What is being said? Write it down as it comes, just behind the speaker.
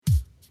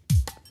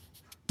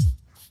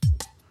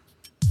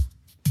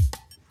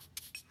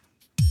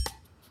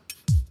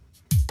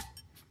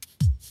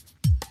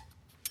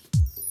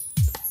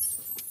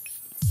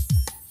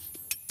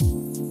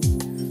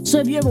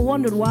have you ever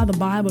wondered why the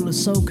Bible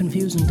is so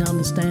confusing to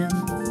understand?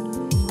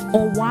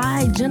 Or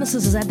why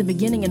Genesis is at the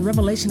beginning and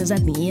Revelation is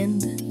at the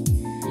end?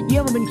 You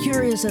ever been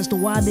curious as to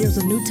why there's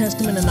a New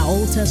Testament and an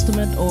Old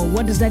Testament, or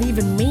what does that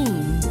even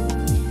mean?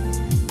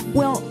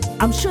 Well,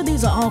 I'm sure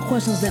these are all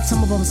questions that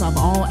some of us have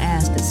all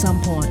asked at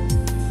some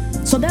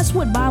point. So that's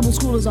what Bible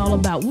school is all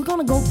about. We're going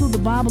to go through the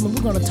Bible and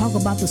we're going to talk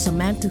about the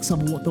semantics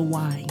of the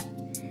why,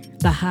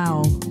 the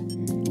how,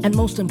 and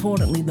most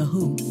importantly, the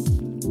who.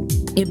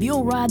 If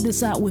you'll ride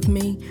this out with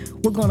me,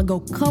 we're going to go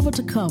cover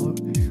to cover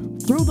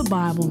through the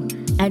Bible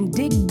and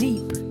dig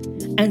deep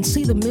and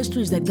see the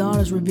mysteries that God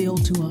has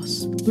revealed to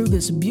us through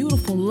this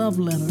beautiful love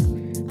letter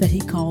that He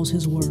calls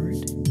His Word.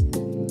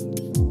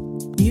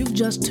 You've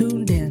just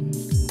tuned in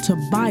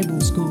to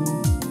Bible School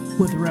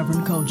with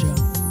Reverend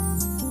Kojo.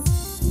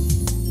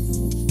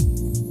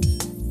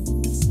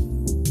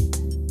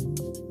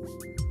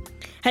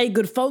 Hey,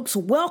 good folks,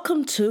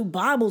 welcome to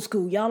Bible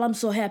School. Y'all, I'm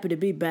so happy to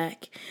be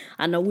back.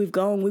 I know we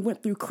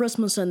went through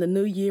Christmas and the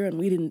New Year, and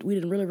we didn't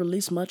really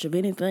release much of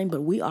anything,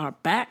 but we are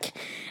back,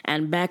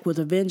 and back with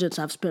a vengeance.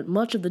 I've spent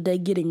much of the day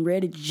getting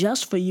ready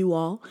just for you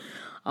all,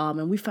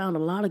 and we found a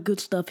lot of good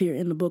stuff here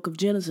in the book of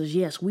Genesis.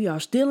 Yes, we are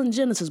still in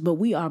Genesis, but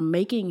we are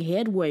making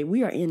headway.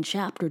 We are in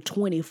chapter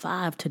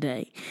 25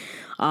 today,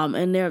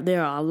 and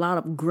there are a lot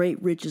of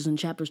great riches in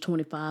chapters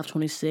 25,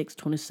 26,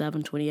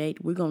 27,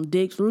 28. We're going to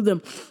dig through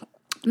them.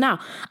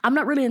 Now, I'm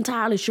not really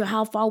entirely sure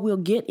how far we'll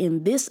get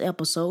in this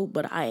episode,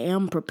 but I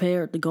am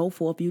prepared to go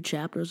for a few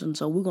chapters, and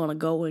so we're going to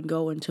go and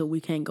go until we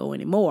can't go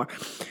anymore.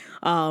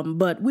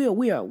 But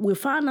we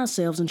find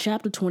ourselves in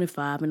chapter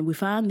 25, and we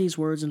find these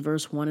words in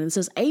verse 1, and it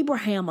says,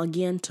 Abraham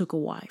again took a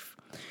wife,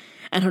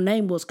 and her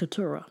name was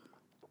Keturah.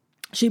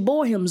 She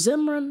bore him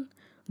Zimran,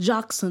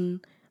 Joksan,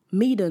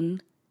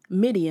 Medan,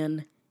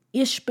 Midian,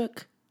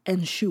 Ishbak,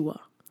 and Shua.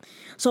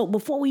 So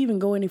before we even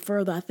go any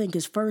further, I think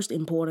it's first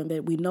important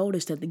that we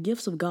notice that the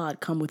gifts of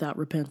God come without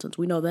repentance.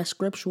 We know that's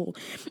scriptural,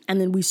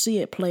 and then we see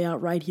it play out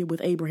right here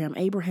with Abraham.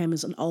 Abraham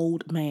is an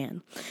old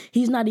man.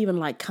 He's not even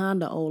like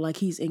kind of old, like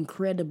he's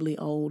incredibly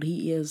old.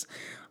 He is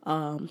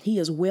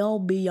well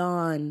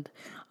beyond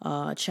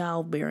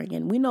childbearing,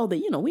 and we know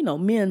that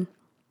men.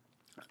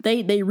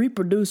 They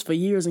reproduce for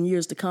years and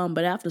years to come,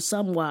 but after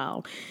some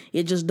while,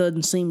 it just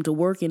doesn't seem to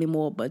work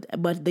anymore. But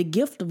the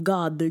gift of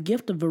God, the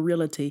gift of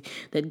virility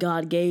that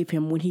God gave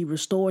him when He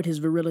restored his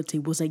virility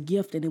was a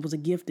gift, and it was a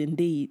gift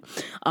indeed.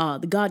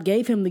 God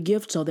gave him the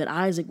gift so that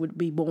Isaac would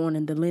be born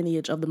and the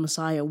lineage of the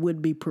Messiah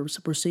would be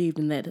perceived,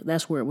 and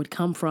that's where it would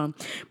come from.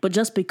 But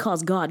just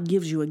because God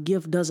gives you a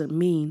gift doesn't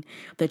mean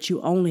that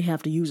you only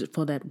have to use it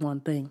for that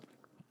one thing.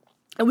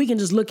 And we can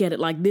just look at it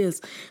like this.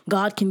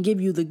 God can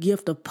give you the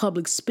gift of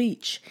public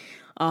speech,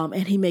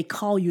 and He may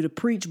call you to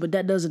preach, but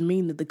that doesn't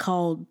mean that the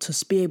call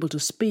to be able to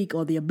speak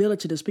or the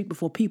ability to speak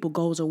before people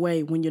goes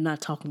away when you're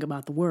not talking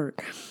about the word.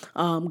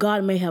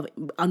 God may have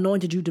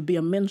anointed you to be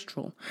a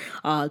minstrel,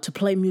 to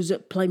play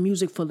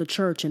music for the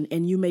church,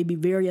 and you may be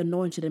very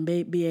anointed and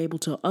may be able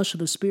to usher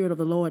the Spirit of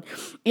the Lord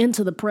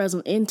into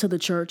the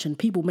church, and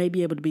people may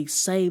be able to be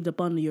saved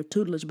up under your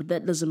tutelage, but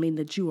that doesn't mean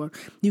that you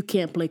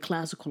can't play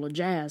classical or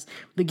jazz.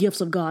 The gifts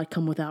of God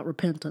come without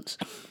repentance.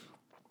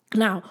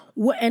 Now,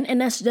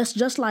 and that's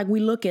just like we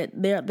look at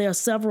there are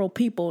several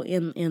people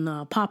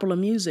in popular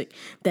music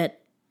that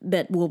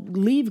will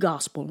leave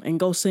gospel and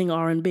go sing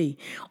R&B,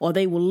 or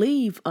they will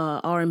leave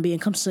R&B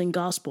and come sing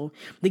gospel.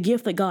 The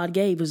gift that God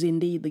gave is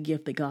indeed the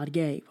gift that God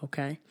gave,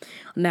 okay?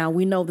 Now,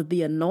 we know that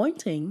the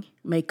anointing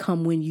may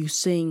come when you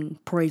sing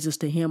praises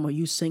to Him or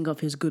you sing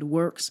of His good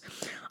works,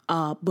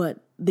 but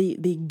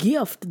the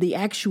gift, the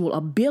actual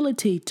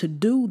ability to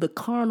do the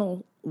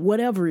carnal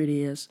whatever it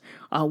is,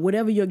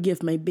 whatever your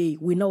gift may be,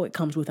 we know it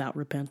comes without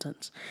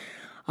repentance.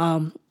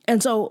 And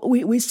so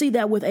we see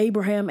that with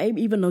Abraham,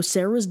 even though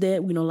Sarah's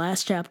dead.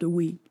 Last chapter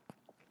we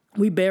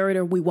buried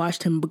her. We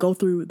watched him go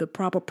through the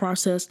proper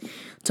process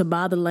to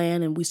buy the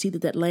land, and we see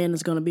that land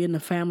is going to be in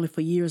the family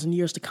for years and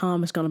years to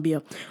come. It's going to be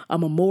a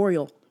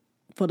memorial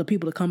for the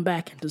people to come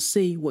back and to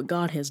see what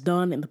God has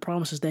done and the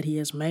promises that He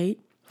has made.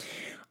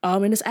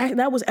 And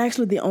that was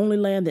actually the only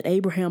land that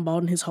Abraham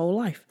bought in his whole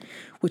life,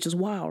 which is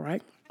wild,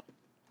 right?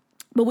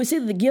 But we see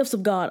that the gifts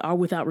of God are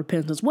without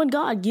repentance. When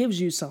God gives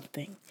you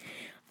something,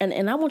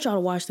 and I want y'all to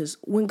watch this.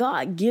 When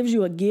God gives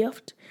you a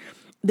gift,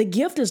 the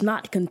gift is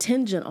not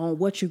contingent on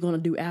what you're going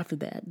to do after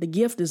that. The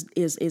gift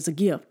is a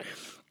gift.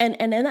 And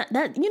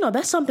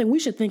that's something we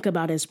should think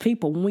about as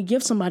people. When we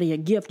give somebody a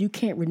gift, you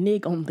can't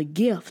renege on the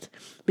gift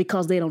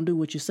because they don't do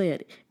what you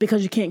said,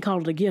 because you can't call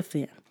it a gift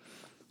then.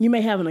 You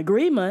may have an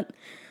agreement,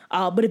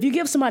 but if you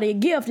give somebody a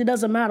gift, it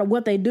doesn't matter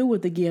what they do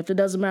with the gift. It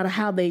doesn't matter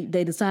how they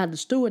decide to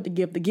steward the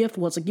gift. The gift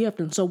was a gift,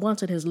 and so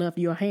once it has left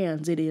your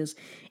hands, it is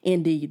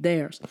indeed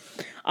theirs.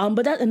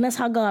 But that's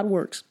how God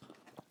works.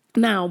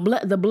 Now,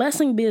 the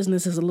blessing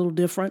business is a little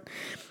different.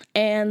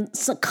 And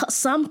so,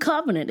 some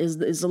covenant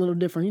is a little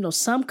different. You know,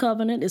 some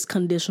covenant is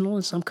conditional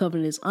and some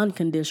covenant is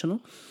unconditional.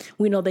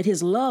 We know that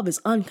his love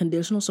is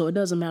unconditional, so it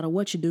doesn't matter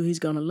what you do, he's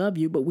going to love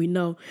you. But we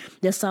know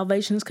that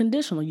salvation is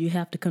conditional. You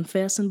have to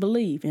confess and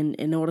believe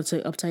in order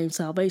to obtain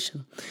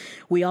salvation.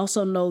 We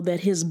also know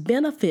that his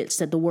benefits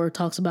that the word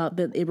talks about,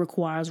 that it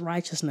requires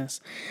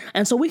righteousness.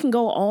 And so we can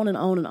go on and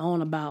on and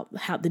on about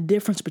how the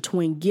difference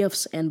between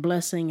gifts and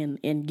blessing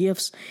and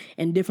gifts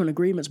and different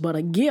agreements. But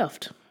a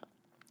gift,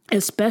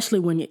 especially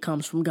when it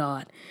comes from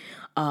God,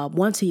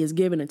 once he has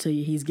given it to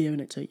you, he's given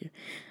it to you.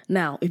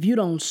 Now, if you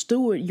don't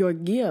steward your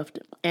gift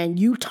and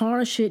you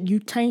tarnish it, you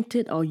taint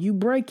it, or you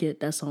break it,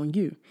 that's on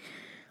you.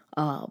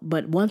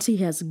 But once he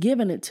has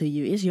given it to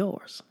you, it's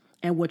yours.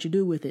 And what you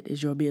do with it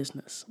is your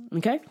business.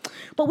 Okay?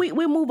 But we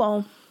move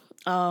on.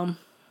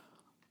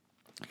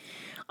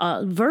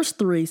 Verse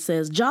 3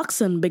 says,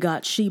 Joksan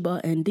begot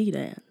Sheba and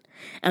Dedan.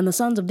 And the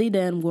sons of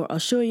Dedan were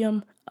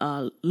Ashuriam,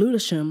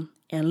 Ludashim,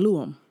 and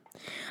Luam.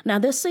 Now,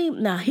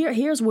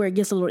 here's where it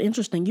gets a little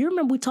interesting. You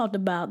remember we talked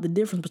about the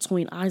difference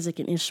between Isaac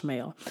and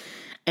Ishmael.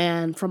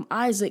 And from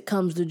Isaac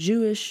comes the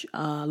Jewish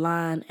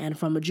line, and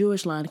from the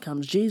Jewish line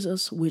comes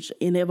Jesus, which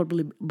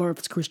inevitably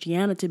births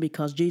Christianity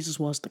because Jesus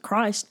was the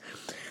Christ.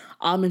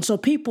 And so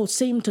people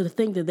seem to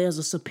think that there's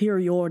a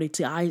superiority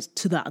to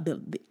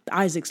the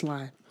Isaac's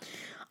line.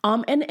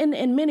 And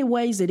in many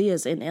ways it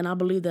is, and I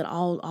believe that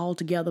all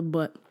together.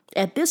 But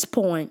at this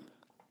point,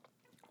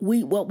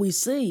 what we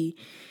see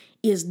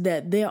is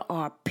that there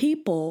are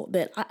people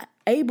that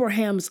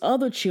Abraham's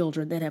other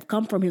children that have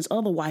come from his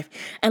other wife.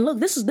 And look,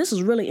 this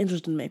is really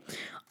interesting to me.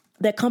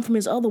 That come from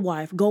his other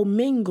wife go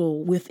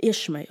mingle with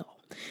Ishmael.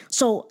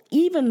 So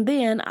even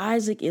then,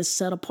 Isaac is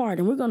set apart.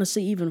 And we're going to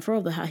see even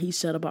further how he's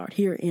set apart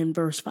here in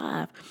verse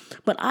 5.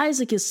 But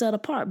Isaac is set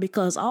apart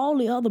because all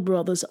the other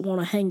brothers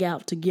want to hang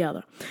out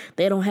together.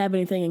 They don't have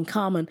anything in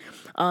common.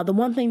 The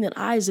one thing that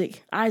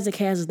Isaac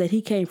has is that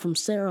he came from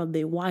Sarah,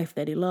 the wife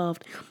that he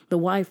loved, the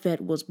wife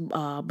that was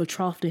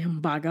betrothed to him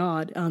by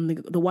God,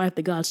 the wife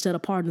that God set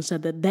apart and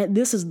said that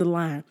this is the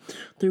line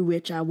through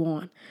which I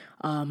want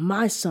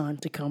my son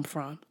to come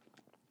from.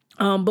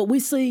 But we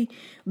see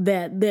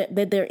that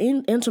they're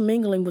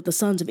intermingling with the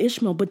sons of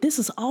Ishmael. But this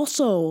is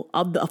also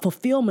a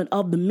fulfillment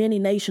of the many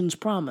nations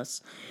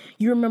promise.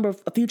 You remember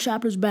a few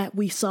chapters back,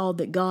 we saw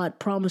that God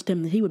promised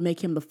him that he would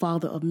make him the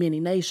father of many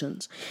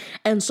nations.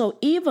 And so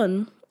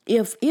even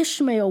if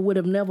Ishmael would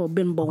have never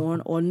been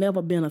born or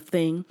never been a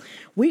thing,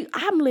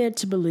 I'm led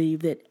to believe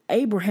that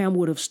Abraham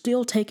would have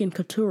still taken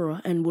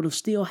Keturah and would have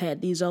still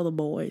had these other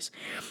boys,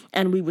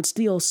 and we would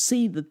still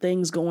see the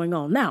things going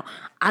on. Now,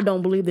 I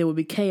don't believe there would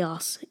be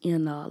chaos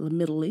in the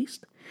Middle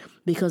East,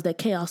 because that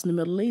chaos in the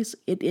Middle East,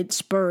 it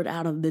spurred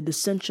out of the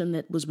dissension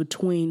that was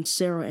between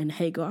Sarah and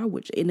Hagar,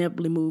 which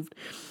inevitably moved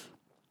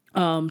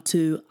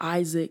to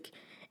Isaac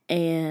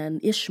and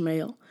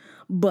Ishmael.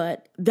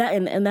 But that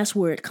and that's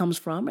where it comes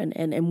from.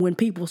 And when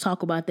people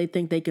talk about they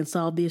think they can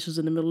solve the issues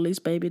in the Middle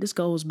East, baby, this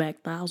goes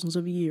back thousands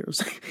of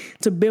years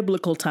to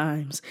biblical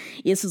times.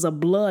 This is a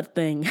blood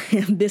thing.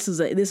 This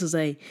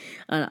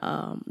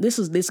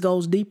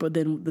goes deeper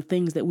than the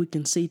things that we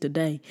can see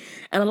today.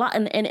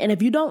 And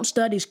if you don't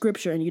study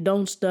scripture and you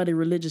don't study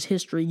religious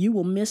history, you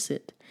will miss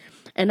it.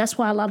 And that's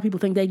why a lot of people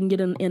think they can get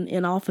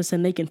in office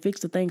and they can fix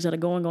the things that are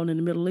going on in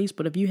the Middle East.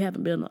 But if you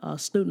haven't been a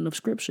student of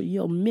Scripture,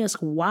 you'll miss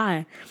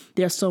why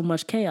there's so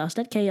much chaos.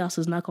 That chaos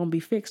is not going to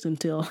be fixed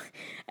until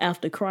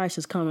after Christ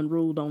has come and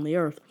ruled on the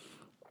earth.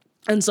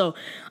 And so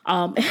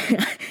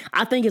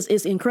I think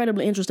it's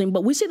incredibly interesting.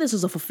 But we see this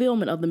as a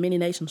fulfillment of the many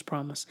nations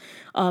promise.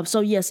 So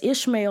yes,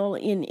 Ishmael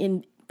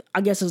I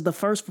guess is the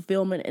first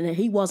fulfillment, and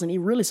he wasn't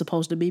really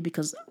supposed to be,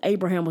 because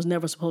Abraham was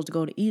never supposed to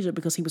go to Egypt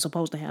because he was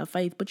supposed to have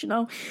faith. But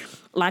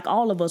like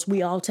all of us,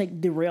 we all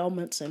take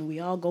derailments and we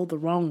all go the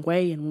wrong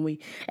way, and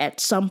we at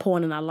some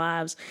point in our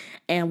lives,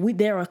 and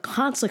there are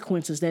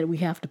consequences that we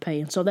have to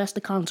pay. And so that's the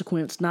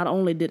consequence. Not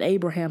only did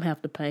Abraham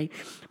have to pay,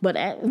 but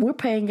we're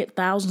paying it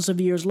thousands of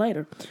years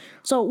later.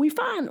 So we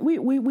find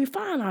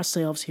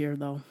ourselves here,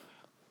 though.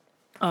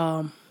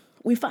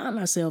 We find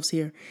ourselves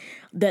here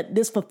that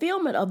this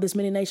fulfillment of this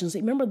many nations,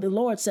 remember the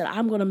Lord said,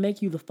 I'm going to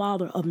make you the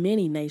father of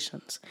many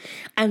nations.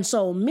 And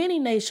so many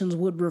nations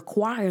would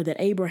require that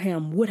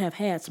Abraham would have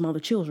had some other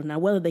children. Now,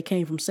 whether they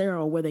came from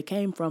Sarah or where they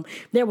came from,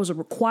 there was a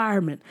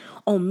requirement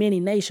on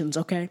many nations,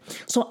 okay?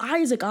 So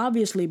Isaac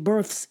obviously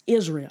births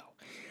Israel.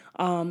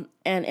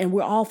 And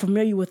we're all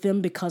familiar with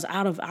them because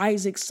out of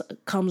Isaac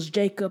comes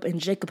Jacob, and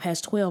Jacob has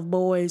 12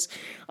 boys.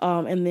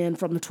 And then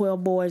from the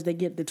 12 boys, they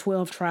get the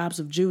 12 tribes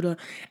of Judah.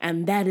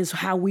 And that is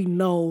how we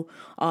know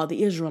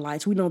the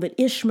Israelites. We know that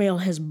Ishmael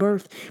has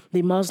birthed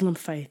the Muslim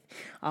faith.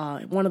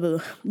 One of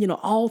the,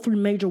 all three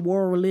major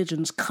world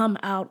religions come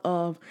out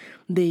of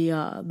the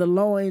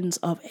loins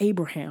of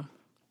Abraham.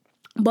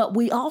 But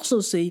we also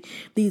see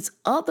these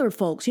other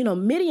folks,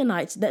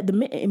 Midianites, that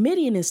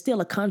Midian is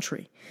still a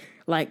country.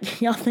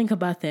 Like, y'all think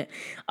about that.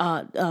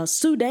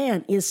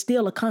 Sudan is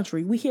still a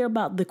country. We hear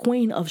about the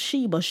Queen of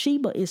Sheba.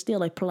 Sheba is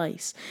still a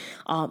place.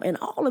 And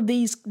all of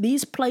these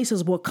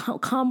places will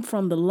come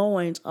from the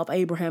loins of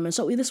Abraham. And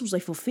so this was a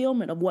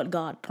fulfillment of what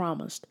God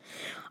promised.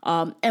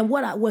 And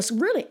what's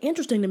really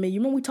interesting to me, you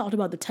remember we talked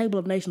about the Table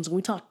of Nations, and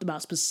we talked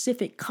about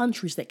specific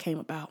countries that came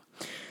about.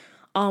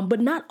 But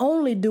not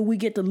only do we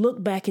get to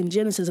look back in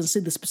Genesis and see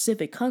the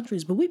specific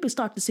countries, but we can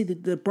start to see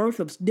the birth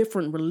of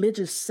different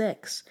religious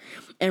sects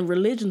and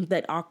religions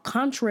that are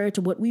contrary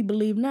to what we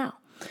believe now.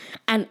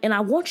 And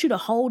I want you to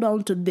hold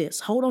on to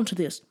this,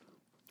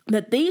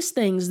 that these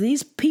things,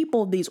 these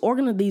people, these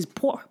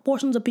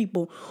portions of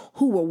people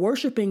who were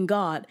worshiping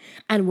God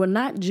and were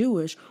not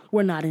Jewish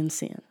were not in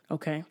sin,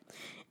 okay?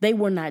 They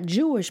were not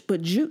Jewish,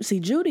 but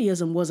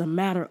Judaism was a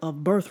matter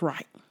of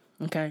birthright.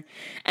 Okay.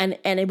 And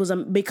it was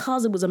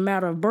because it was a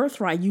matter of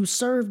birthright, you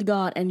served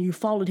God and you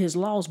followed his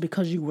laws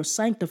because you were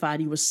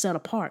sanctified, you were set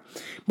apart.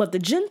 But the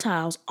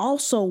Gentiles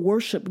also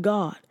worship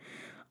God.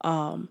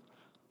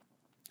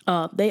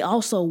 They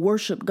also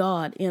worship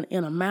God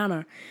in a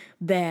manner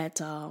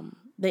that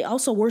they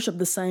also worship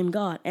the same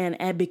God.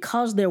 And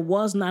because there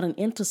was not an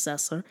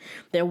intercessor,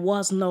 there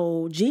was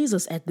no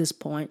Jesus at this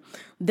point,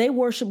 they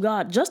worship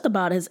God just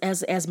about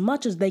as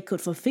much as they could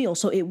fulfill.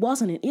 So it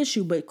wasn't an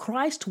issue, but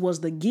Christ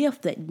was the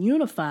gift that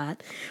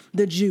unified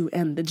the Jew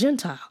and the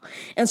Gentile.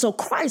 And so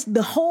Christ,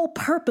 the whole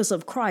purpose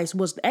of Christ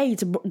was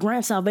to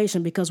grant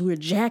salvation because we're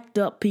jacked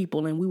up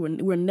people and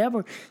we're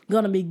never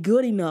going to be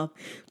good enough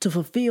to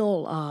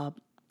fulfill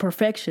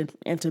perfection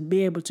and to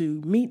be able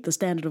to meet the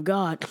standard of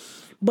God.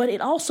 But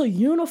it also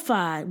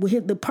unified.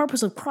 The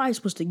purpose of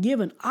Christ was to give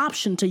an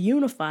option to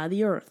unify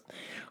the earth.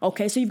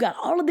 Okay, so you've got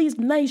all of these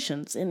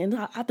nations, and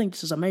I think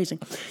this is amazing.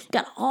 You've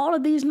got all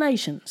of these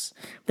nations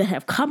that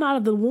have come out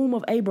of the womb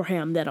of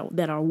Abraham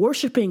that are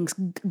worshiping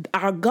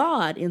our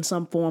God in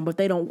some form, but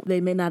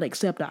they may not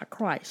accept our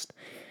Christ.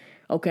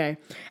 Okay.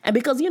 And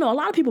because, a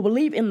lot of people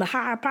believe in the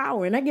higher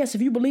power. And I guess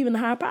if you believe in the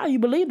higher power, you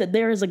believe that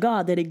there is a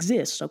God that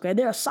exists. Okay.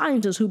 There are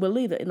scientists who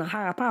believe that in the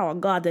higher power, a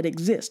God that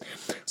exists.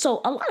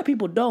 So a lot of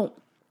people don't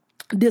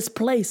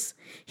displace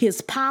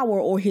his power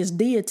or his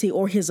deity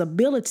or his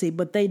ability,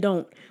 but they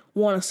don't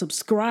want to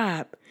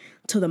subscribe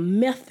to the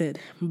method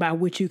by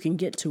which you can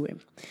get to him.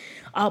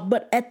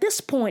 But at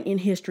this point in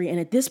history and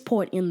at this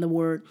point in the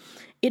word,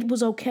 it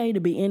was okay to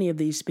be any of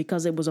these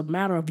because it was a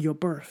matter of your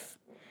birth.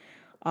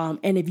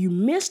 And if you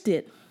missed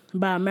it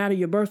by a matter of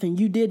your birth and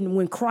you didn't,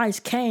 when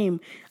Christ came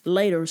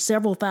later,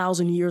 several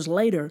thousand years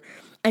later,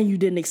 and you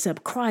didn't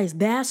accept Christ,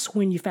 that's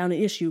when you found an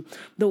issue.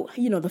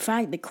 The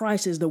fact that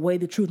Christ is the way,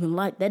 the truth, and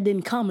light, that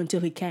didn't come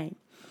until he came.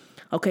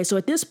 Okay, so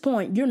at this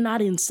point, you're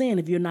not in sin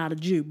if you're not a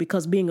Jew,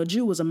 because being a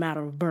Jew was a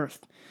matter of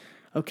birth.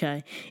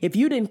 Okay, if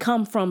you didn't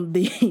come from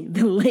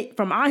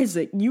from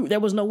Isaac, there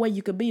was no way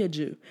you could be a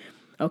Jew.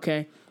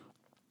 Okay.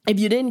 If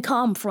you didn't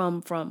come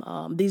from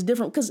these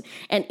different,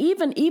 and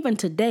even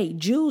today,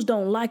 Jews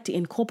don't like to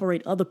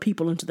incorporate other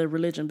people into their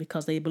religion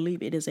because they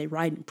believe it is a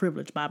right and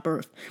privilege by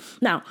birth.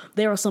 Now,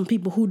 there are some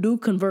people who do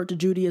convert to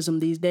Judaism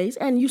these days,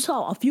 and you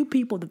saw a few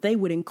people that they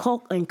would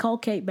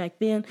inculcate back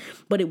then,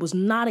 but it was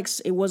not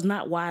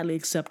widely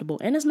acceptable,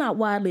 and it's not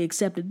widely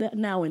accepted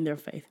now in their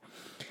faith.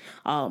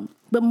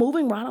 But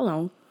moving right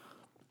along.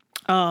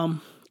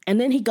 And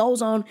then he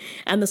goes on,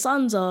 and the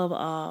sons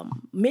of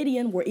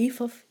Midian were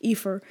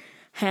Ephah,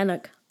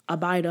 Hanok,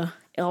 Abida,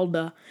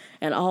 Elda,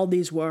 and all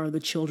these were the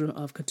children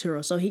of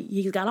Keturah. So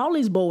he's got all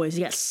these boys.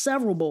 He got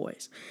several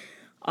boys.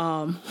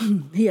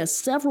 He has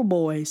several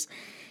boys,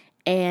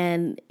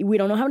 and we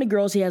don't know how many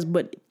girls he has,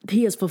 but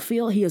he has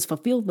fulfilled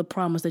the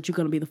promise that you're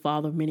going to be the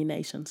father of many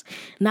nations.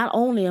 Not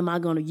only am I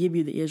going to give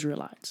you the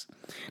Israelites,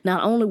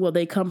 not only will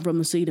they come from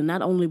the seed, and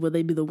not only will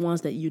they be the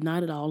ones that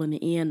unite it all in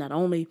the end, not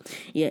only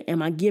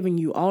am I giving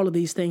you all of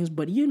these things,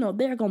 but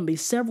there are going to be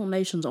several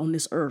nations on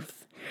this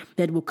earth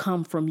that will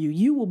come from you.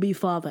 You will be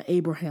Father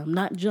Abraham,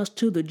 not just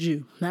to the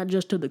Jew, not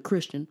just to the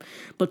Christian,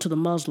 but to the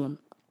Muslim,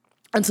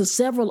 and to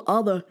several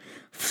other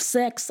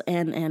sects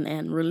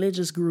and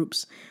religious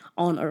groups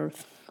on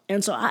earth.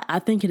 And so I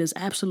think it is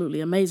absolutely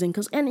amazing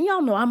and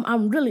y'all know I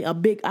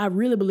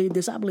really believe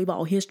this. I believe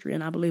all history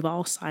and I believe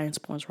all science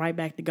points right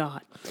back to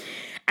God.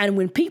 And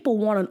when people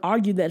want to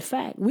argue that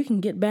fact, we can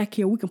get back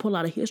here, we can pull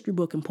out a history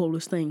book and pull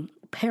this thing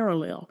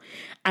parallel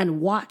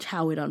and watch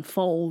how it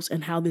unfolds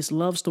and how this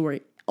love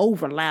story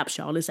overlaps,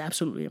 y'all. It's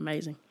absolutely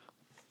amazing.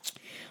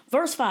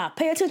 Verse 5,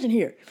 pay attention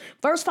here.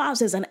 Verse 5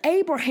 says, and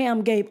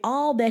Abraham gave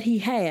all that he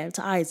had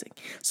to Isaac.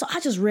 So I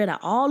just read out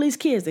all these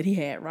kids that he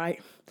had,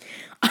 right?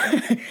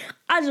 I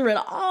just read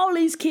all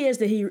these kids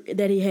that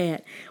he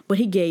had, but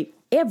he gave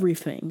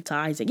everything to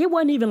Isaac. It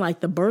wasn't even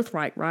like the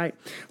birthright, right?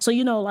 So,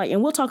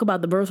 and we'll talk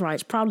about the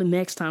birthrights probably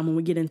next time when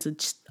we get into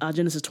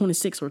Genesis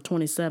 26 or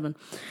 27.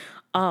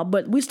 But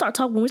when we start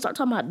talking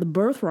about the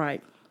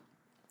birthright,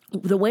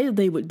 the way that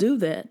they would do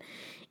that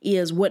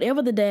is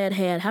whatever the dad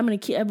had, how many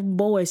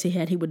boys he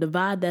had, he would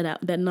divide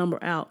that number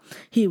out.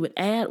 He would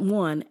add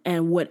one,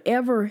 and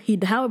however he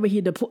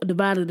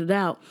divided it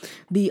out,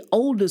 the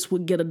oldest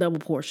would get a double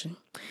portion.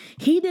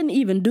 He didn't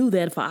even do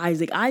that for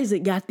Isaac.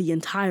 Isaac got the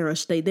entire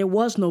estate. There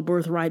was no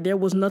birthright. There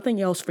was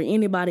nothing else for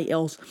anybody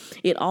else.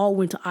 It all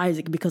went to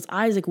Isaac because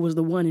Isaac was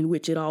the one in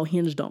which it all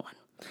hinged on.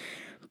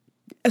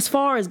 As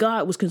far as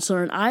God was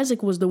concerned,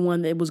 Isaac was the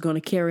one that was going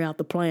to carry out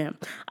the plan.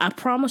 I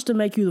promised to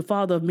make you the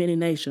father of many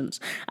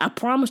nations. I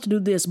promised to do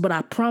this, but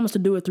I promised to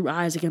do it through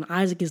Isaac, and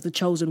Isaac is the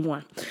chosen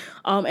one.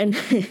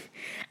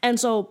 And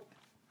so,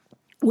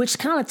 which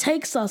kind of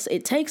takes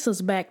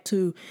us back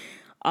to,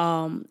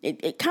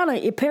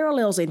 it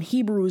parallels in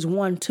Hebrews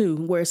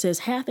 1:2, where it says,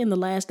 hath in the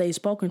last days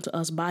spoken to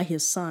us by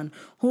his son,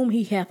 whom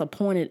he hath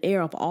appointed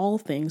heir of all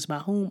things, by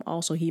whom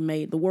also he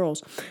made the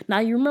worlds. Now,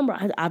 you remember,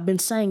 I've been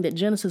saying that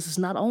Genesis is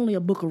not only a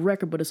book of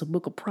record, but it's a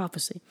book of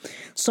prophecy.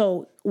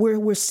 So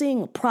we're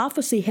seeing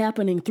prophecy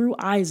happening through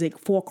Isaac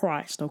for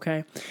Christ,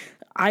 okay?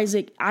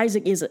 Isaac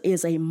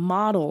is a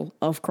model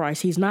of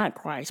Christ. He's not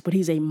Christ, but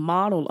he's a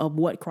model of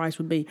what Christ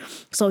would be.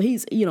 So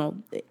he's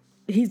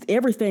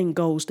everything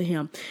goes to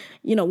him.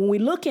 When we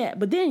look at,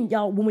 but then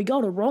y'all, when we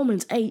go to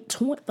Romans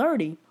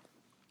 8:30,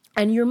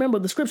 and you remember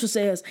the scripture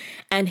says,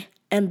 and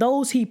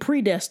those he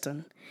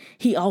predestined,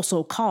 he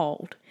also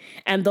called,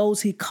 and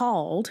those he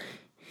called,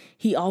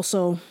 he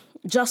also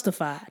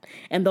justified,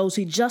 and those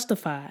he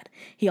justified,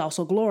 he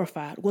also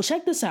glorified. Well,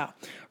 check this out.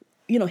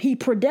 He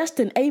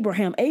predestined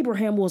Abraham.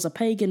 Abraham was a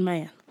pagan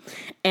man.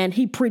 And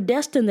he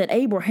predestined that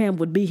Abraham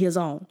would be his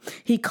own.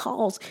 He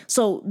calls,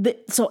 so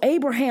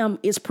Abraham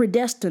is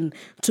predestined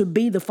to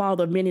be the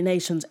father of many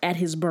nations at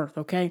his birth,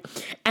 okay?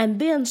 And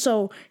then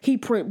so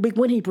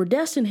when he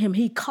predestined him,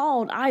 he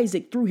called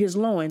Isaac through his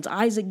loins.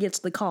 Isaac gets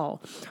the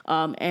call,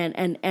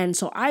 and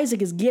so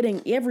Isaac is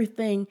getting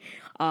everything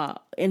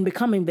in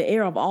becoming the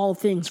heir of all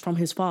things from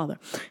his father.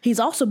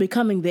 He's also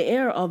becoming the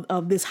heir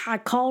of this high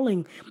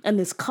calling and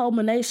this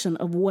culmination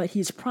of what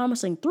he's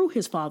promising through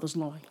his father's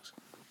loins.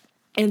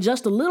 In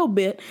just a little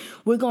bit,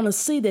 we're going to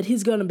see that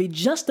he's going to be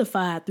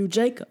justified through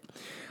Jacob.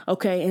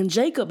 Okay, and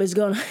Jacob is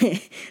going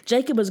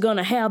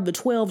to have the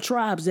 12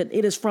 tribes. That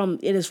it is from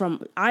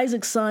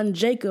Isaac's son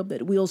Jacob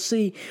that we'll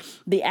see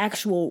the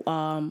actual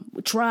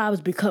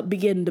tribes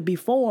begin to be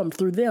formed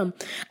through them,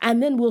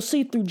 and then we'll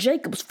see through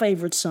Jacob's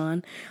favorite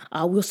son,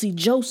 we'll see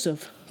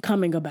Joseph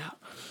coming about.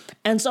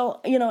 And so,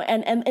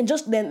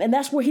 and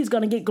that's where he's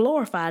going to get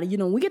glorified.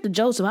 When we get to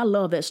Joseph, I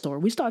love that story.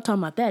 We start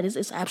talking about that.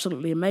 It's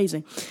absolutely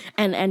amazing.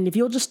 And if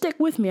you'll just stick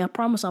with me, I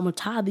promise I'm going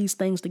to tie these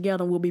things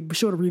together. And we'll be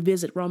sure to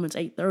revisit Romans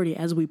 8:30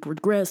 as we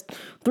progress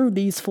through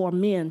these four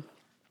men.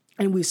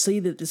 And we see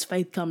that this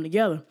faith come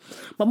together.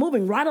 But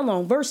moving right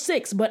along, verse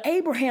 6, but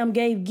Abraham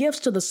gave gifts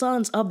to the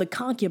sons of the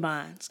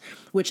concubines,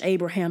 which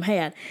Abraham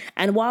had.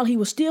 And while he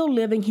was still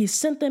living, he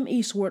sent them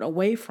eastward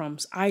away from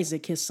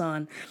Isaac, his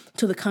son,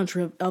 to the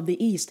country of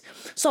the east.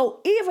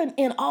 So even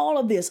in all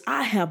of this,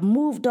 I have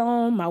moved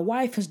on. My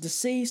wife is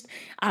deceased.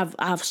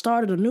 I've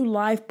started a new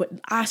life, but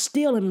I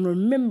still am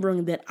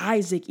remembering that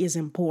Isaac is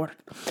important.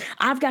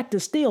 I've got to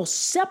still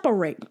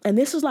separate. And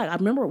this is like, I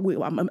remember,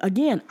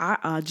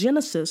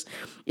 Genesis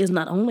is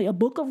not only a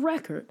book of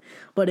record,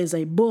 but is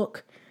a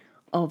book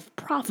of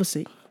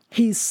prophecy.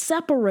 He's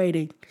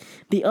separating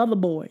the other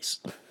boys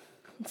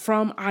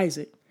from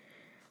Isaac,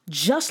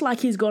 just like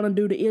he's going to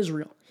do to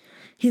Israel.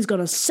 He's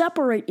going to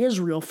separate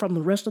Israel from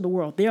the rest of the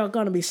world. There are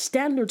going to be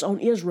standards on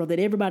Israel that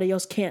everybody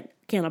else can't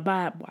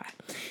abide by.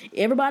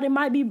 A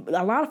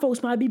lot of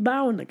folks might be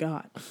bowing to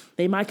God.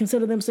 They might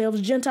consider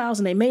themselves Gentiles,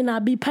 and they may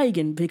not be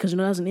pagan because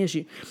that's an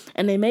issue.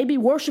 And they may be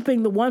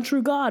worshiping the one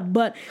true God,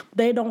 but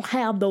they don't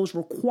have those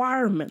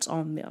requirements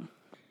on them.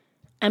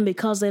 And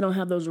because they don't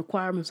have those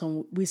requirements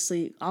on, we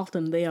see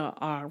often they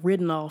are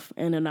written off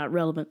and they're not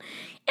relevant.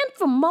 And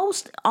for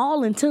most,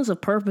 all intents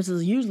and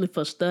purposes, usually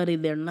for study,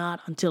 they're not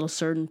until a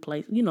certain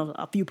place,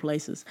 a few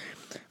places.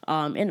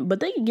 But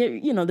they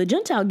get, the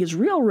Gentile gets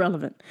real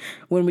relevant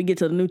when we get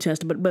to the New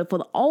Testament. But for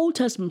the Old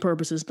Testament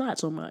purposes, not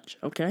so much,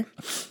 okay?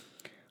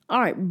 All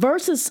right,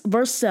 verse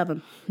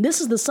 7. This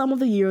is the sum of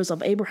the years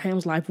of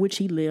Abraham's life, which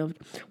he lived,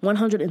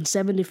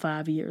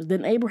 175 years.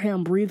 Then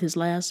Abraham breathed his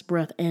last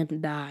breath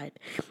and died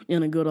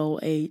in a good old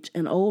age,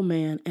 an old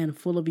man and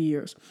full of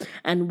years,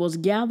 and was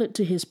gathered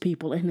to his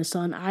people, and his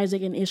son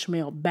Isaac and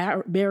Ishmael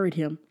buried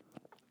him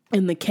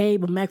in the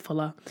cave of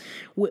Machpelah,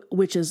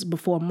 which is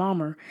before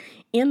Mamre,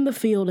 in the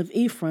field of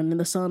Ephron, and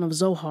the son of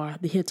Zohar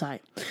the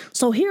Hittite.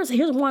 So here's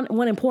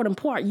one important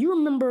part. You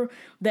remember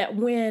that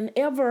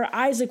whenever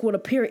Isaac would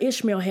appear,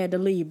 Ishmael had to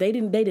leave. They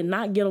did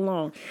not get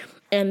along.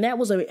 And that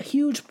was a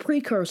huge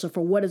precursor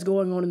for what is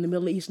going on in the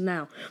Middle East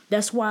now.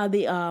 That's why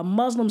the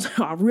Muslims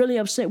are really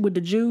upset with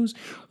the Jews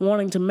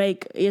wanting to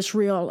make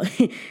Israel,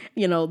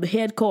 the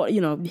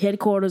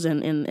headquarters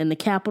and the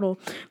capital.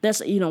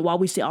 That's, why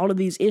we see all of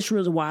these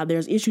issues, why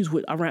there's issues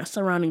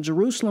surrounding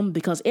Jerusalem,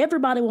 because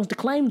everybody wants to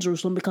claim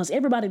Jerusalem because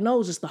everybody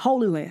knows it's the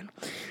Holy Land.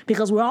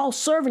 Because we're all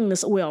serving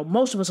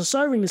most of us are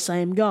serving the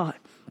same God.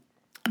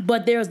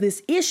 But there's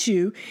this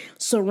issue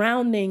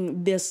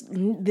surrounding this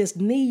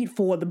need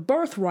for the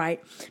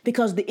birthright,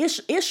 because the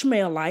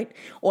Ishmaelite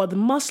or the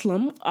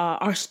Muslim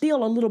are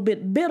still a little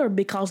bit bitter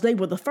because they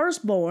were the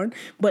firstborn,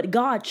 but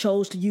God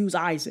chose to use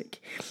Isaac.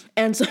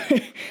 And so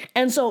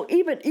and so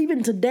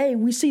even today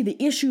we see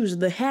the issues of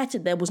the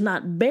hatchet that was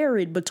not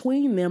buried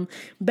between them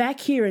back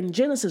here in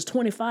Genesis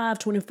 25,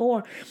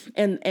 24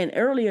 and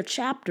earlier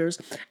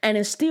chapters, and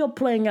it's still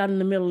playing out in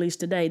the Middle East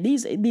today.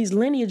 These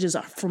lineages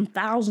are from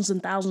thousands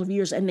and thousands of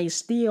years, and they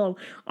still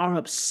are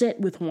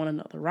upset with one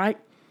another, right?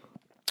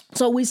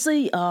 So we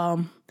see,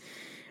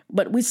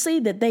 but we see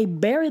that they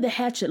bury the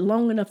hatchet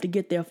long enough to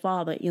get their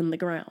father in the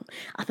ground.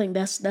 I think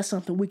that's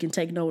something we can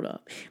take note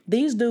of.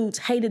 These dudes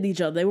hated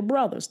each other. They were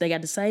brothers. They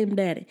got the same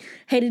daddy.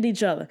 Hated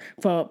each other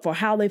for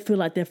how they feel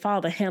like their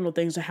father handled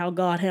things or how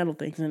God handled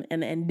things,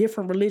 and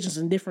different religions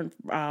and different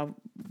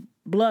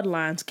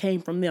bloodlines came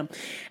from them.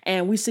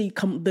 And we see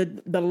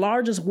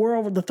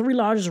the three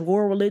largest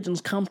world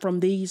religions come from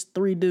these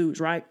three dudes,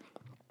 right?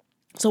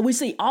 So we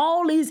see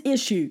all these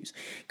issues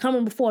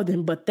coming before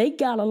them, but they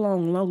got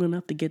along long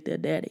enough to get their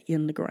daddy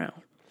in the ground.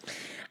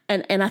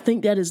 And I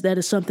think that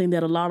is something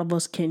that a lot of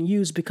us can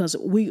use, because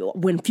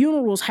when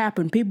funerals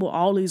happen, people,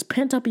 all these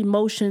pent up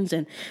emotions,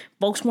 and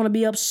folks want to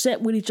be upset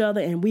with each other,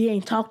 and we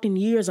ain't talked in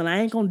years, and I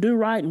ain't gonna do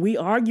right, and we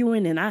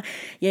arguing, and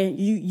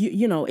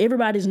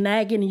everybody's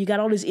nagging, and you got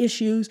all these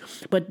issues.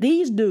 But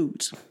these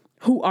dudes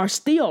who are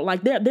still,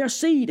 like, their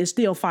seed is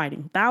still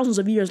fighting, thousands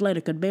of years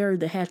later, could bury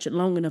the hatchet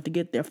long enough to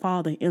get their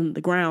father in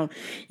the ground.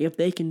 If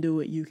they can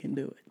do it, you can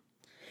do it.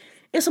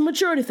 It's a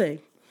maturity thing.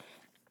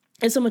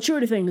 It's a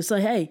maturity thing to say,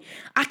 hey,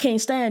 I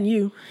can't stand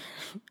you.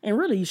 And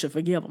really, you should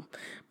forgive them.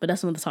 But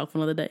that's another talk for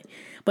another day.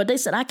 But they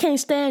said, I can't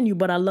stand you,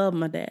 but I love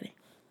my daddy.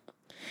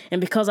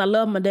 And because I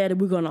love my daddy,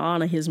 we're going to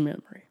honor his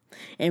memory.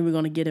 And we're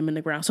going to get him in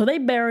the ground. So they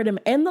buried him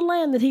in the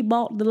land that he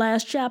bought the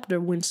last chapter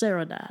when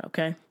Sarah died,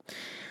 okay?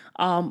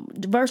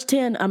 Verse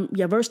 10,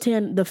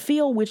 the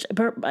field which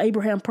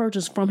Abraham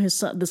purchased from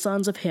the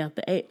sons of Heth,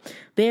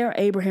 there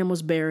Abraham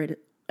was buried,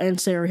 and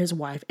Sarah his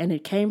wife. And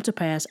it came to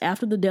pass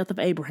after the death of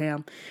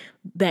Abraham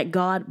that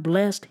God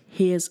blessed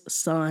his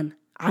son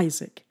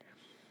Isaac.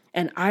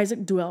 And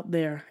Isaac dwelt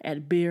there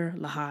at Beer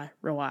Lahai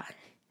Roi.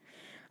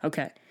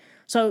 Okay,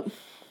 so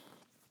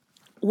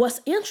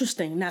what's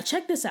interesting, now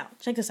check this out.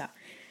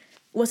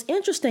 What's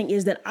interesting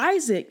is that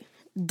Isaac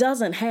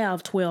doesn't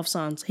have 12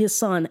 sons. His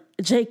son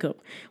Jacob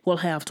will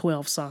have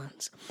 12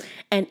 sons.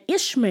 And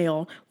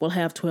Ishmael will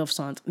have 12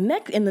 sons.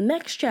 In the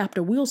next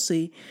chapter, we'll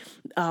see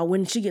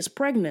when she gets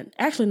pregnant.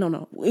 Actually,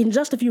 no. In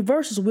just a few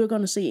verses, we're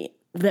going to see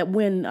that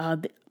when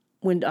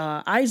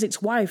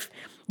Isaac's wife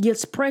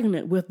gets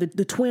pregnant with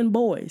the twin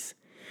boys,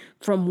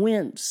 from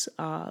whence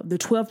the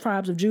 12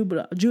 tribes of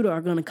Judah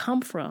are going to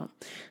come from,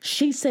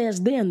 she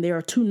says, then there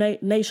are two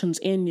nations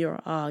in your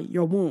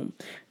womb.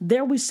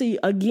 There we see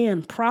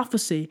again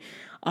prophecy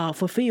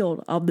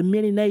fulfilled of the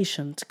many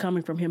nations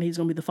coming from him. He's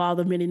going to be the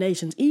father of many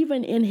nations.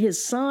 Even in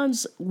his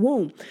son's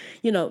womb,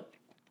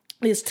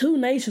 there's two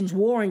nations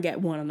warring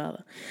at one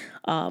another.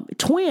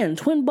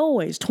 Twin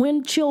boys,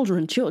 twin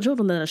children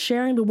that are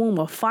sharing the womb,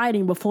 are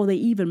fighting before they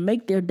even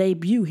make their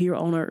debut here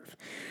on earth.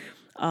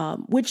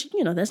 Which,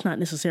 that's not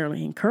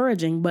necessarily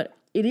encouraging, but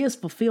it is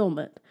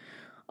fulfillment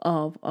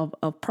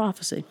of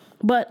prophecy.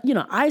 But,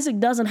 Isaac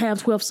doesn't have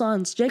 12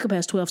 sons. Jacob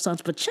has 12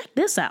 sons. But check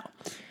this out.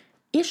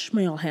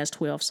 Ishmael has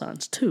 12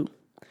 sons too.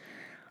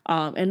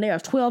 And there are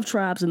 12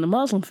 tribes in the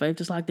Muslim faith,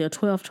 just like there are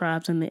 12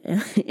 tribes in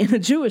the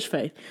Jewish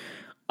faith.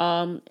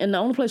 And the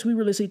only place we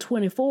really see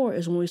 24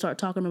 is when we start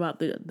talking about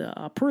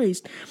the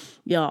priest,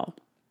 y'all.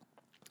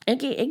 It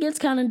gets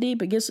kind of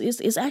deep.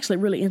 It's actually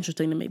really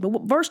interesting to me.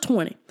 But verse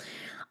 20,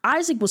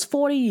 Isaac was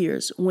 40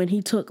 years when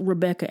he took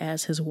Rebekah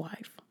as his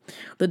wife,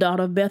 the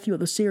daughter of Bethuel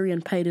the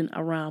Syrian Padan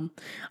Aram,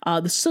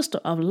 the sister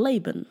of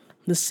Laban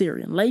the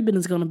Syrian. Laban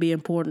is going to be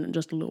important in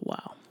just a little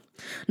while.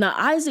 Now,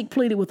 Isaac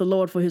pleaded with the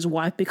Lord for his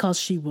wife because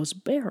she was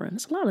barren.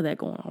 There's a lot of that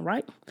going on,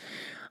 right?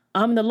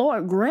 The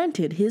Lord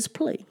granted his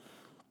plea,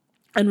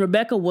 and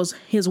Rebekah was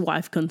his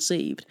wife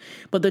conceived.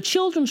 But the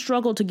children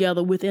struggled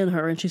together within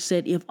her, and she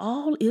said, if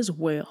all is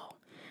well,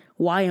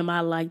 why am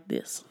I like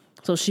this?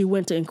 So she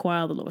went to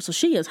inquire of the Lord. So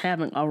she is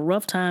having a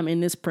rough time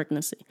in this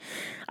pregnancy.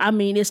 I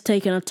mean, it's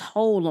taking a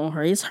toll on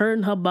her. It's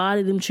hurting her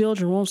body. Them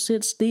children won't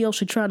sit still.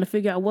 She's trying to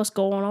figure out what's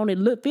going on.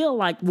 It feels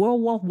like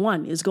World War I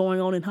is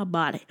going on in her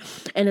body.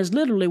 And it's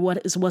literally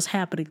what's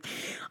happening.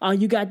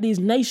 You got these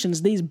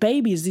nations, these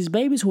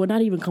babies who are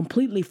not even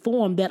completely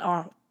formed, that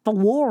are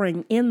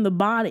warring in the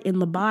body,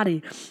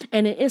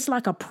 and it's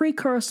like a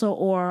precursor,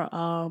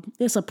 or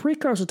it's a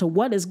precursor to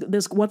what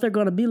they're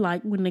going to be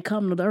like when they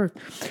come to the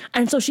earth.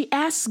 And so she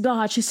asks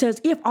God, she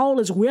says, if all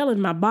is well in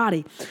my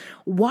body,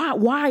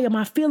 why am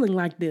I feeling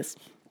like this?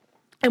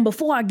 And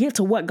before I get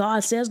to what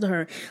God says to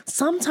her,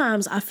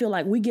 sometimes I feel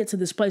like we get to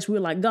this place where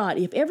we're like, God,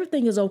 if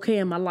everything is okay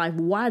in my life,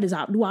 why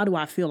do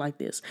I feel like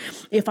this?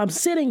 If I'm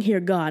sitting here,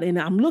 God, and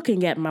I'm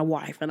looking at my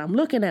wife and I'm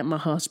looking at my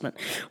husband,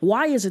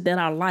 why is it that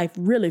our life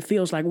really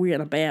feels like we're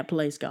in a bad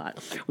place, God?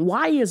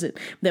 Why is it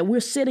that we're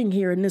sitting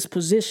here in this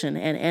position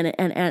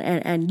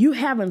and you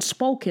haven't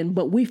spoken,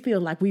 but we feel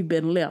like we've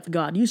been left,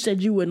 God? You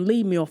said you wouldn't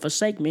leave me or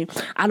forsake me.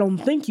 I don't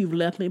think you've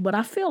left me, but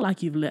I feel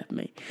like you've left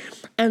me.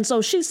 And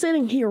so she's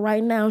sitting here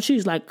right now.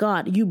 She's like,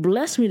 God, you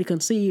blessed me to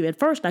conceive. At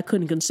first I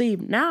couldn't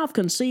conceive. Now I've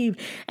conceived.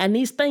 And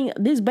this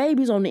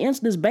baby on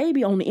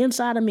the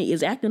inside of me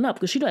is acting up.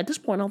 Because at this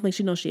point, I don't think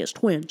she knows she has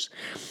twins.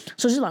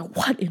 So she's like,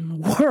 what in the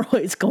world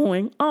is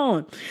going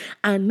on?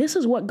 And this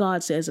is what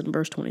God says in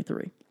verse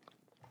 23.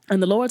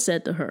 And the Lord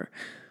said to her,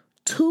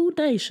 2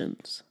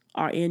 nations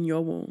are in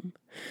your womb.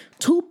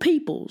 2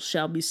 peoples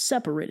shall be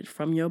separated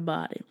from your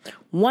body.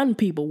 1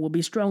 people will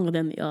be stronger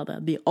than the other.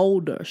 The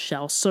older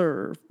shall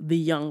serve the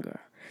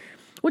younger.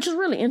 Which is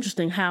really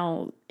interesting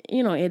how,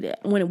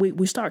 when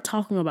we start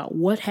talking about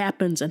what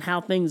happens and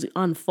how things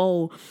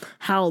unfold,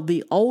 how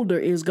the older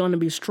is going to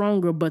be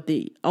stronger, but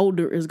the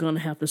older is going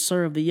to have to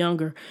serve the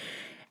younger.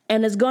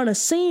 And it's going to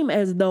seem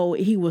as though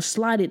he was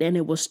slighted and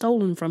it was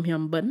stolen from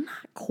him, but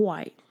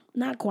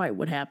not quite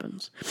what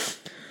happens.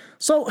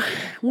 So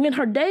when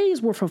her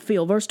days were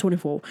fulfilled, verse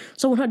 24,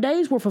 so when her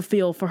days were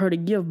fulfilled for her to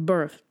give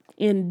birth,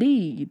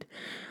 indeed,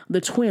 the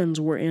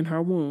twins were in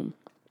her womb.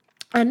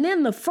 And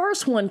then the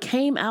first one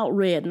came out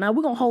red. Now,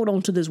 we're going to hold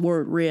on to this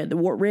word red. The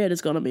word red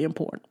is going to be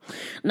important.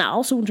 Now, I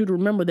also want you to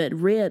remember that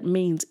red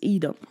means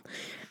Edom.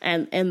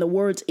 And the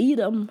words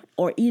Edom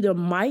or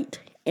Edomite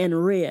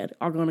and red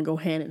are going to go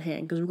hand in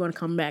hand because we're going to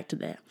come back to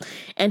that.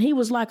 And he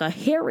was like a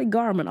hairy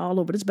garment all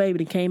over. This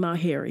baby that came out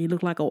hairy. He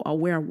looked like a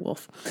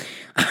werewolf.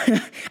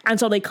 And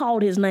so they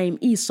called his name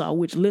Esau,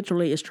 which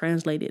literally is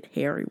translated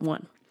hairy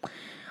one.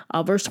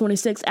 Verse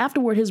 26,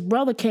 afterward his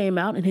brother came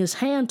out and his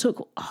hand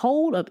took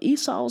hold of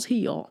Esau's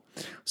heel.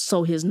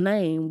 So his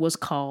name was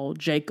called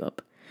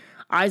Jacob.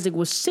 Isaac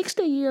was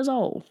 60 years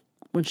old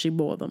when she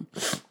bore them.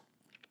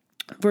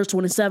 Verse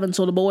 27,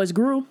 so the boys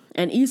grew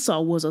and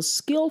Esau was a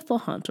skillful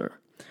hunter,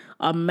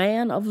 a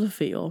man of the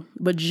field,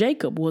 but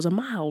Jacob was a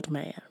mild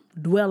man,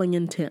 dwelling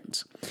in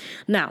tents.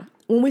 Now,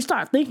 when we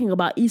start thinking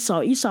about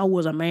Esau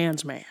was a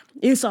man's man.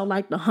 Esau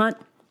liked to hunt.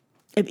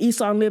 If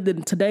Esau lived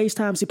in today's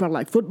times, he probably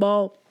liked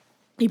football.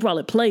 He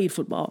probably played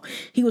football.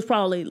 He was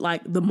probably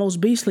like the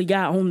most beastly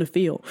guy on the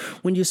field.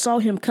 When you saw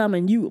him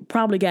coming, you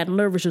probably got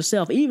nervous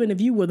yourself, even if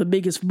you were the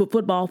biggest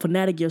football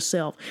fanatic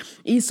yourself.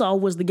 Esau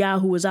was the guy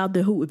who was out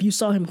there who, if you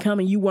saw him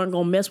coming, you weren't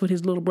going to mess with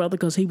his little brother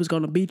because he was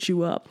going to beat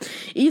you up.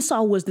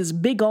 Esau was this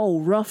big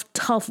old, rough,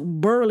 tough,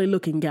 burly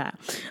looking guy.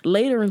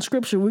 Later in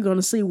scripture, we're going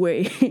to see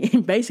where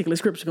basically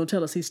scripture going to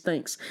tell us he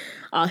stinks.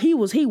 He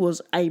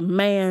was a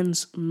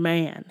man's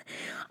man.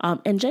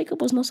 And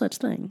Jacob was no such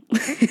thing.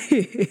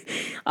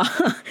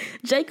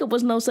 Jacob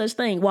was no such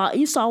thing. While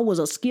Esau was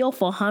a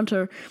skillful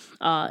hunter,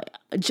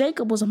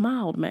 Jacob was a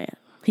mild man.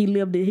 He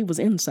was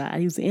inside.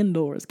 He was an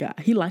indoors guy.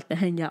 He liked to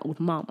hang out with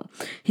mama.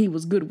 He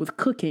was good with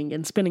cooking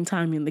and spending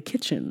time in the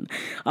kitchen.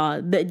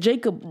 That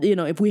Jacob,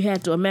 if we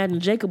had to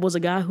imagine, Jacob was a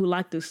guy who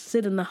liked to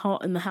sit in the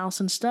house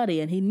and study,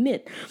 and he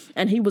knit.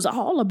 And he was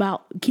all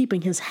about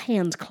keeping his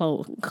hands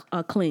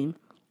clean.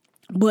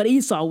 But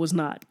Esau was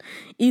not.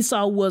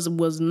 Esau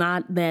was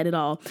not that at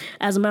all.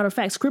 As a matter of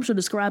fact, scripture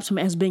describes him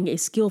as being a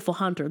skillful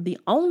hunter. The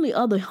only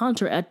other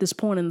hunter at this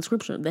point in the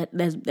scripture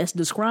that's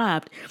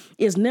described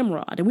is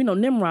Nimrod. And we know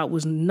Nimrod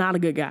was not a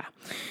good guy.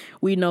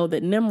 We know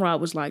that Nimrod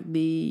was like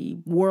the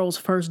world's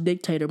first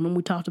dictator. When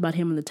we talked about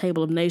him in the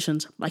Table of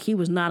Nations, like he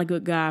was not a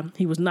good guy.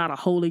 He was not a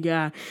holy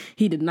guy.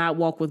 He did not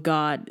walk with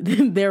God.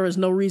 There is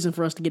no reason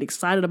for us to get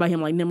excited about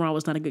him like Nimrod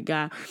was not a good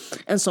guy.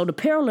 And so the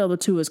parallel of the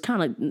two is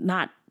kind of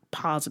not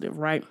positive,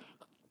 right?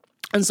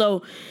 And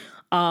so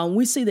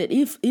we see that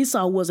if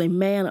Esau was a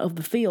man of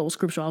the field,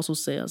 scripture also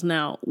says.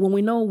 Now, when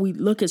we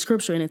look at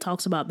scripture and it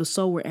talks about the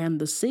sower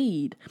and the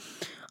seed,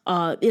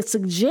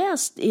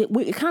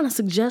 it kind of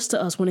suggests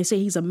to us when they say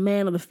he's a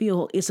man of the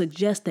field, it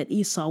suggests that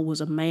Esau was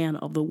a man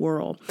of the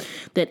world,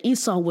 that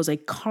Esau was a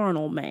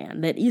carnal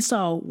man, that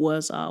Esau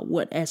was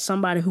what, as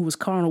somebody who was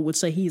carnal would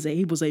say,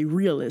 he was a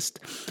realist.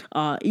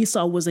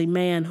 Esau was a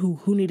man who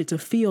needed to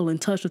feel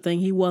and touch the thing.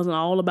 He wasn't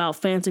all about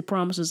fancy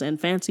promises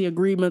and fancy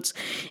agreements.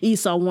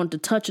 Esau wanted to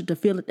touch it, to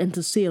feel it, and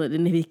to seal it.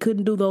 And if he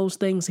couldn't do those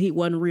things, he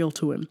wasn't real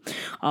to him.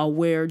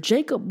 Where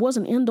Jacob was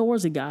an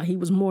indoorsy guy, he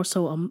was more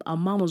so a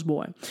mama's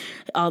boy.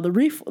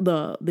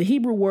 The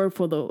Hebrew word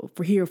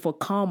for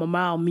calm or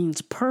mild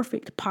means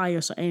perfect,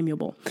 pious, or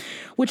amiable,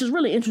 which is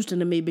really interesting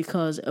to me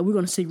because we're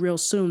going to see real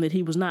soon that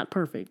he was not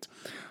perfect.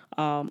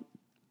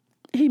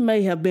 He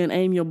may have been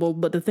amiable,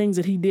 but the things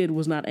that he did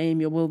was not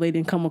amiable. They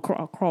didn't come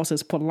across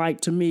as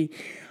polite to me.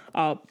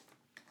 But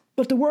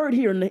the word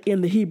here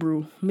in the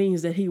Hebrew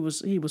means that he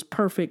was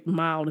perfect,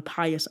 mild,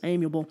 pious,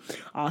 amiable.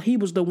 He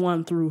was the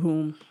one through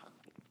whom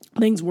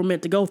things were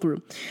meant to go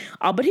through.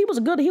 But he was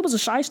a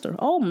shyster.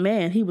 Oh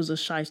man, he was a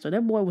shyster.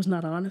 That boy was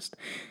not honest.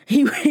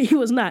 He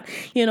was not,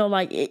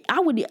 I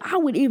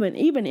would even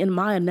in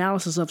my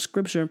analysis of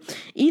scripture,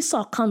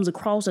 Esau comes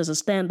across as a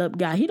stand-up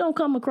guy. He don't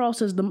come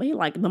across as the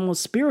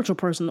most spiritual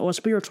person or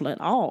spiritual at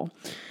all.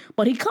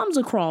 But he comes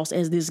across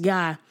as this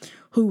guy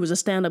who was a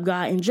stand-up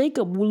guy, and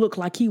Jacob looked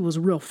like he was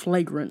real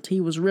flagrant. He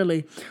was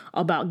really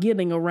about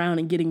getting around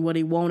and getting what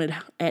he wanted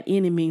at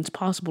any means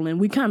possible. And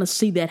we kind of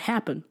see that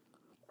happen.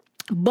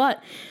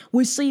 But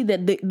we see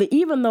that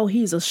even though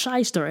he's a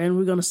shyster, and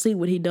we're going to see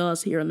what he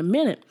does here in a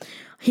minute,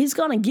 he's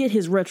going to get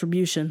his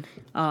retribution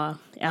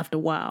after a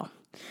while.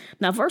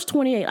 Now, verse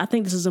 28, I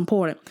think this is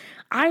important.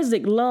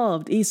 Isaac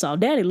loved Esau.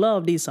 Daddy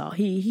loved Esau.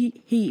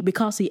 He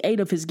because he ate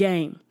of his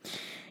game.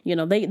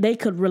 They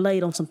could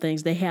relate on some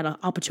things. They had an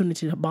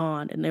opportunity to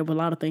bond, and there were a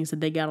lot of things that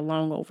they got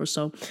along over.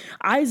 So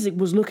Isaac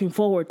was looking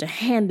forward to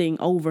handing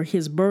over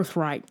his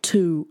birthright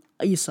to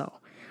Esau.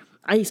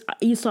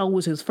 Esau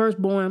was his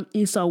firstborn.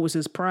 Esau was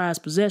his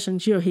prized possession.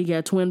 Sure, he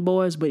got twin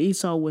boys, but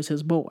Esau was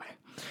his boy.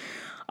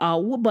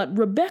 But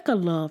Rebekah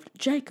loved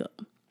Jacob.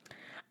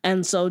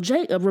 And so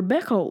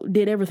Rebekah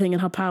did everything in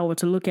her power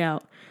to look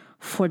out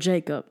for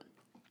Jacob.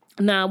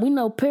 Now, we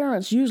know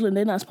parents, usually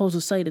they're not supposed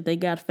to say that they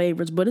got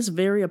favorites, but it's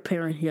very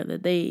apparent here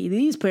that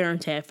these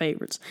parents had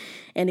favorites.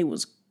 And it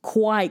was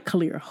quite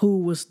clear who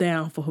was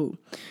down for who.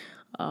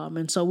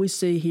 And so we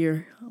see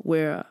here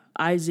where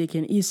Isaac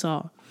and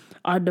Esau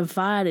are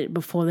divided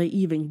before they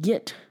even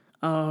get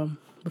born.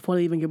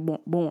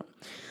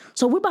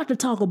 So we're about to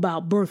talk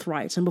about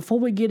birthrights. And before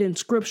we get in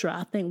scripture,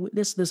 I think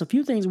there's a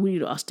few things we need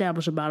to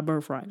establish about a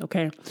birthright,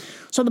 okay?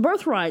 So the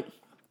birthright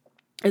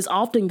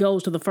often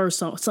goes to the first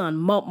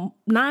son.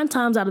 9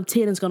 times out of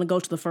 10, it's going to go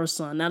to the first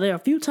son. Now, there are a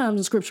few times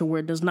in scripture where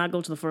it does not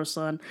go to the first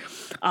son.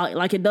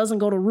 Like it doesn't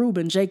go to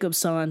Reuben, Jacob's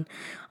son,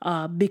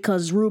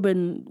 because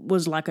Reuben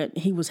was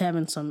he was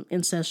having some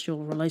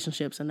incestual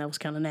relationships, and that was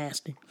kind of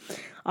nasty.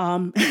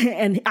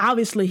 And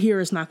obviously here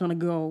it's not going to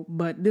go,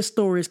 but this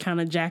story is kind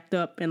of jacked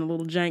up and a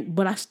little jank.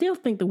 But I still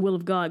think the will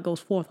of God goes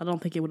forth. I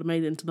don't think it would have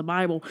made it into the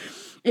Bible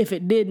if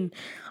it didn't.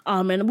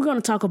 And we're going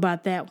to talk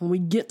about that when we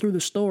get through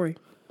the story.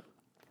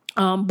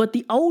 But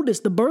the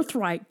oldest, the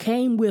birthright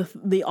came with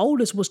the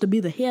oldest was to be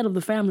the head of the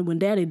family when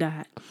daddy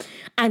died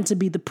and to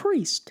be the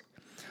priest.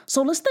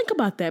 So let's think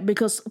about that,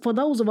 because for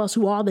those of us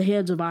who are the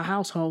heads of our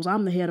households,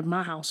 I'm the head of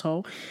my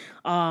household.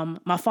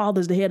 My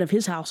father's the head of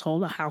his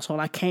household, the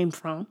household I came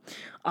from.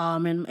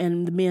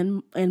 And the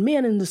men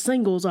and the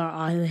singles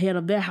are the head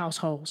of their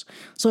households.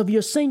 So if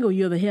you're single,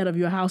 you're the head of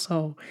your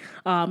household.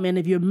 And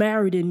if you're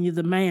married and you're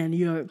the man,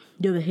 you're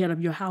the head of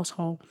your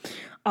household.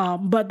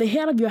 But the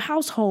head of your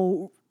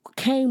household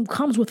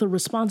comes with a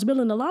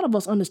responsibility, and a lot of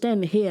us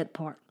understand the head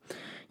part.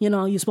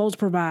 You're supposed to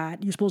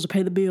provide, you're supposed to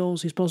pay the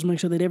bills, you're supposed to make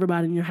sure that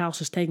everybody in your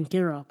house is taken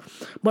care of.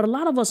 But a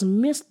lot of us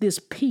miss this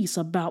piece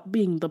about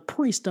being the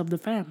priest of the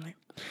family.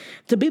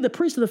 To be the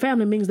priest of the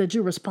family means that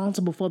you're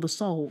responsible for the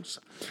souls.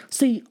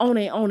 See, on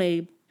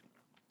a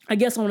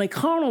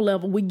carnal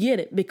level, we get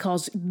it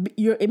because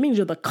it means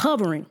you're the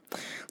covering.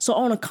 So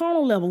on a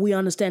carnal level, we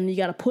understand you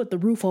got to put the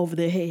roof over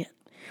their head.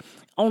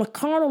 On a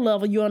carnal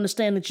level, you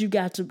understand that you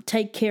got to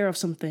take care of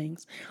some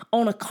things.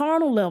 On a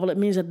carnal level, it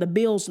means that the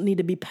bills need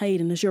to be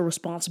paid and it's your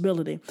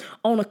responsibility.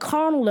 On a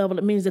carnal level,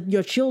 it means that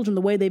your children,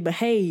 the way they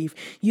behave,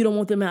 you don't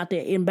want them out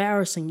there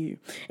embarrassing you.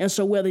 And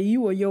so whether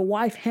you or your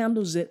wife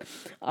handles it,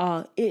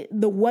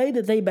 the way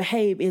that they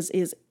behave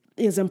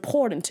is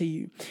important to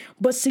you.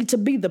 But see, to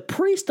be the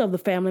priest of the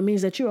family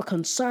means that you are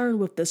concerned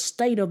with the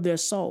state of their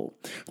soul.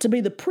 To be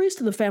the priest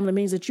of the family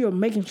means that you are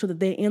making sure that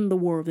they're in the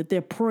word, that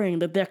they're praying,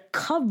 that they're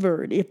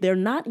covered if they're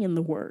not in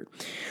the word.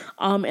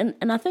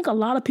 And I think a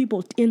lot of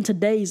people in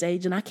today's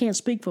age, and I can't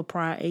speak for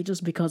prior ages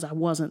because I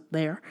wasn't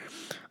there,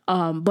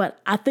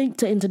 but I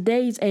think in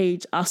today's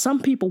age,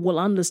 some people will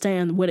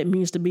understand what it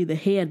means to be the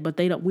head, but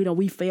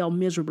we fail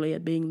miserably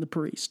at being the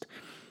priest.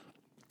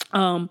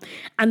 And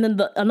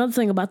then another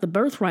thing about the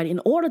birthright, in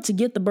order to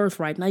get the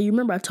birthright, now you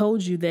remember I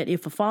told you that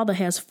if a father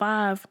has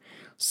 5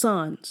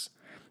 sons,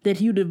 that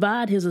you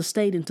divide his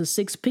estate into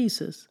 6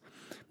 pieces.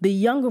 The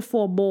younger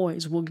 4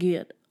 boys will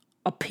get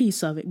a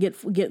piece of it,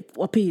 get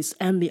a piece,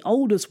 and the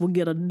oldest will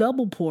get a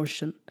double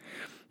portion.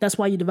 That's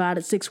why you divide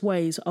it 6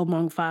 ways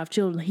among 5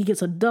 children. He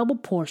gets a double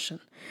portion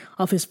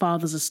of his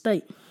father's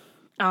estate.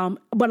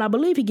 But I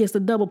believe he gets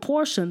the double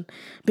portion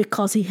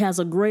because he has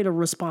a greater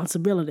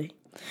responsibility.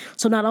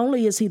 So not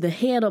only is he the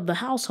head of the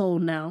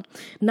household now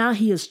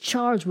he is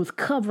charged with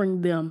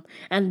covering them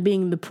and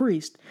being the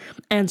priest.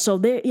 And so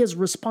there is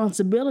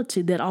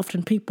responsibility that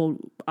often people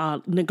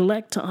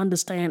neglect to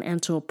understand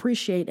and to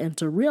appreciate and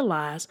to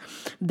realize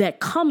that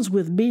comes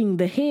with being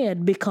the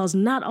head, because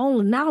not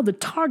only now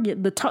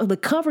the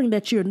covering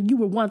that you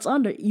were once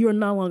under, you're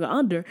no longer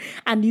under,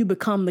 and you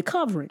become the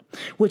covering,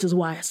 which is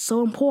why it's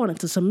so important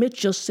to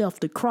submit yourself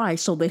to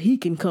Christ so that he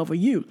can cover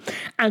you.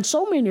 And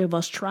so many of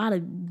us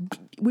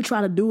we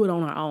try to do it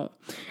on our own.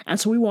 And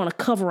so we want to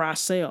cover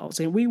ourselves,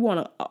 and we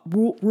want to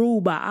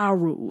rule by our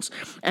rules,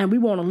 and we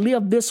want to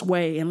live this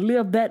way and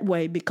live that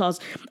way because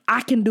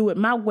I can do it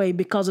my way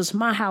because it's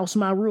my house,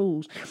 my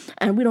rules.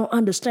 And we don't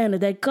understand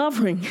that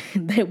covering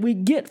that we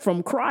get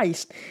from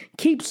Christ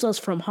keeps us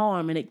from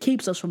harm, and it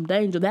keeps us from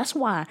danger. That's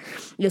why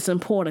it's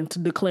important to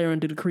declare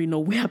and to decree no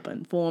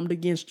weapon formed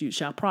against you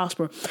shall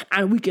prosper,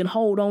 and we can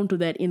hold on to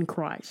that in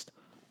Christ.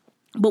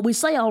 But we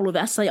say all of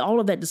that. I say all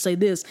of that to say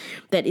this,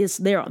 that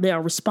there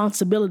are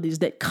responsibilities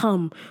that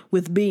come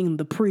with being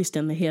the priest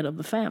and the head of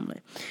the family.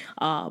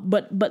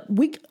 But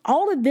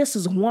all of this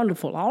is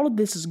wonderful. All of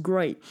this is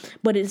great,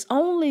 but it's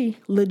only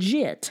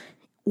legit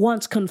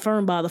once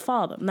confirmed by the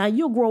Father. Now,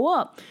 you'll grow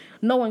up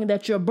knowing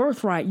that your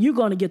birthright, you're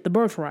going to get the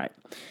birthright.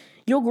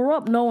 You'll grow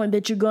up knowing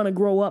that you're going to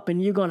grow up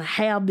and you're going to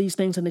have these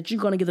things and that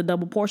you're going to get the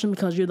double portion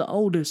because you're the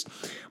oldest.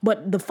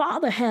 But the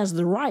Father has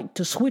the right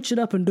to switch it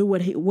up and do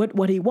what he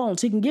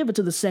wants. He can give it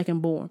to the second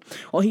born,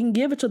 or he can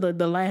give it to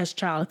the last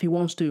child if he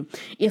wants to.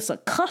 It's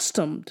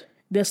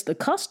that's the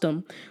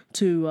custom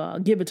to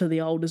give it to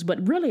the oldest.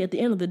 But really, at the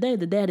end of the day,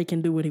 the daddy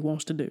can do what he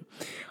wants to do.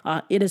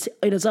 It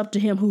is up to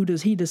him who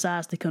he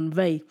decides to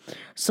convey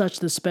such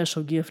the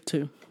special gift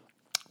to.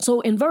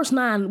 So in verse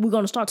 9, we're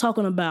going to start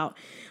talking about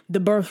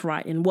the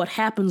birthright and what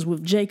happens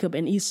with Jacob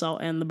and Esau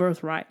and the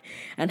birthright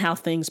and how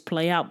things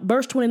play out.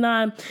 Verse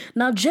 29,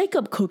 now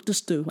Jacob cooked a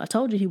stew. I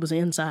told you he was an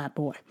inside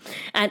boy.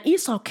 And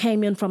Esau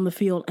came in from the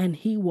field and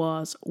he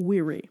was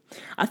weary.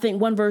 I think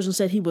one version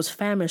said he was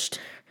famished.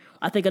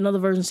 I think another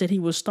version said he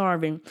was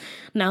starving.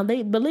 Now,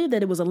 they believe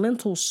that it was a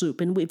lentil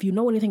soup. And if you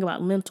know anything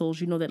about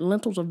lentils, you know that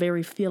lentils are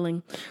very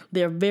filling.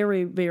 They're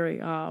very, very,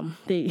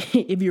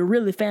 if you're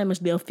really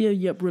famished, they'll fill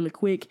you up really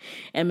quick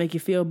and make you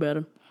feel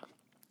better.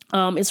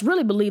 It's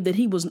really believed that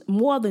he was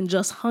more than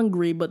just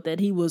hungry, but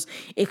that he was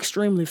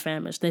extremely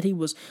famished, that he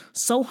was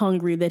so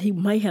hungry that he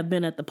may have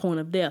been at the point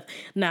of death.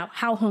 Now,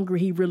 how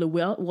hungry he really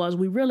was,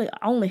 we really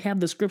only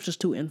have the scriptures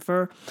to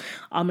infer.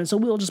 And so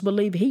we'll just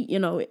believe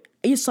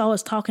Esau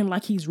is talking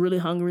like he's really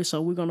hungry,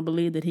 so we're going to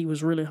believe that he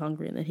was really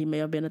hungry and that he may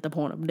have been at the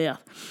point of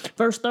death.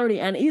 Verse 30,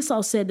 and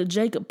Esau said to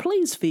Jacob,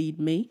 please feed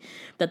me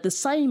that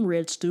same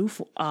red stew,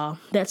 for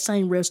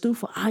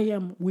I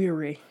am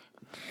weary.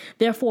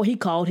 Therefore, he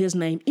called his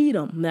name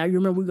Edom. Now, we're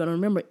going to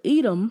remember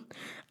Edom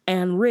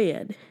and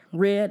red.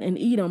 Red and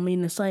Edom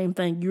mean the same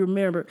thing. You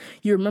remember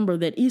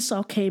that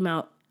Esau came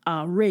out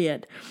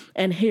red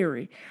and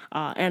hairy.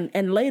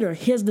 And later,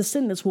 his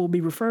descendants will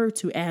be referred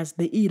to as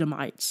the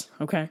Edomites.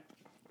 Okay?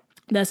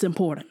 That's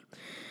important.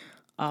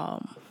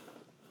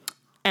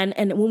 And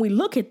when we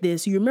look at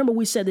this, you remember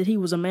we said that he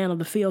was a man of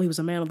the field, he was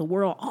a man of the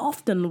world.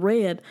 Often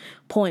red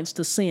points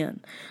to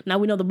sin. Now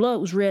we know the blood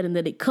was red and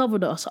that it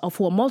covered us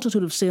for a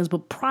multitude of sins.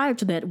 But prior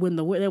to that, when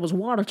there was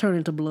water turned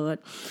into blood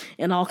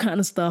and all kind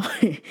of stuff,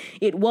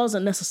 it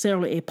wasn't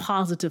necessarily a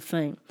positive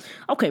thing.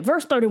 Okay,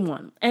 verse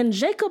 31. And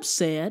Jacob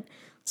said,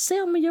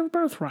 sell me your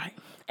birthright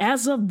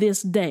as of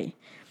this day.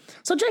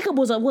 So Jacob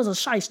was a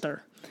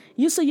shyster.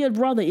 You see your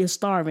brother is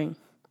starving.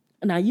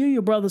 Now,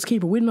 your brother's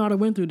keeper. We already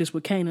went through this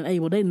with Cain and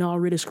Abel. They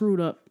already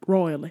screwed up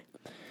royally.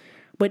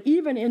 But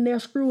even in their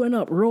screwing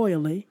up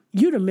royally,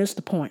 you'd have missed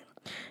the point.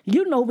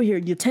 You're over here,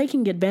 you're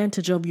taking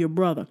advantage of your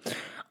brother.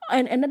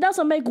 And it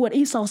doesn't make what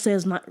Esau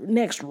says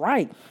next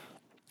right.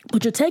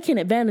 But you're taking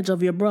advantage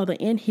of your brother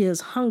in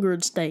his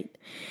hungered state.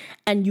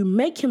 And you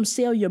make him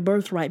sell your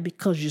birthright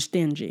because you're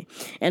stingy.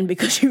 And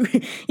because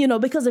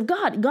because if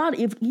God,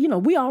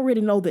 we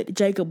already know that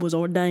Jacob was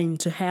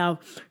ordained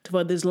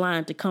for this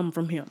line to come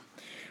from him.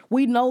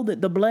 We know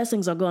that the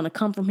blessings are going to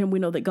come from him. We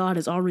know that God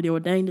has already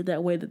ordained it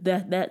that way,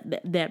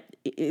 that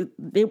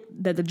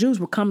the Jews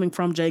were coming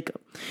from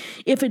Jacob.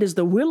 If it is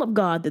the will of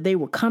God that they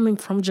were coming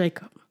from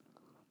Jacob,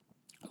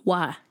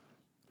 why?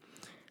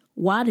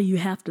 Why do you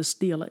have to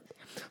steal it?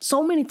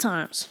 So many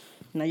times,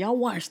 now y'all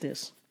watch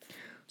this.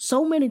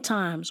 So many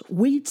times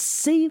we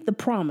see the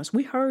promise.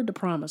 We heard the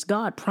promise.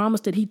 God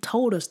promised that he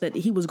told us that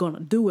he was going to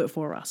do it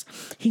for us.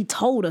 He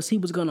told us he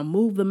was going to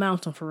move the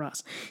mountain for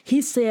us.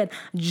 He said,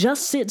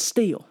 just sit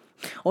still.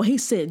 Or he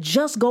said,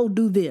 just go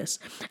do this.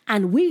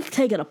 And we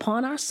take it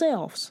upon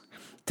ourselves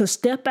to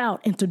step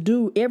out and to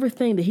do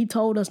everything that he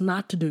told us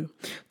not to do,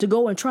 to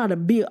go and try to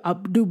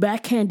do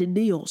backhanded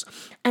deals.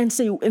 And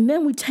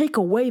then we take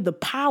away the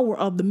power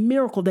of the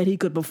miracle that he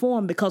could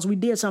perform because we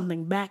did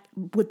something back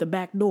with the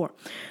back door.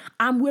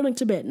 I'm willing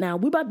to bet. Now,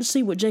 we're about to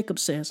see what Jacob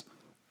says,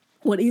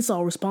 what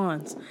Esau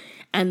responds,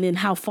 and then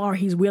how far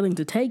he's willing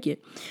to take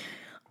it.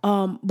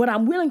 But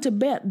I'm willing to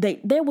bet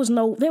that there was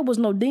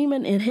no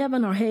demon in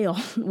heaven or hell,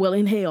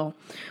 in hell,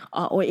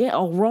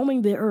 or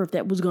roaming the earth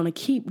that was going to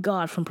keep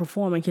God from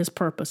performing his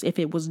purpose. If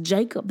it was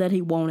Jacob that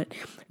he wanted,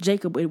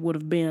 Jacob it would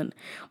have been.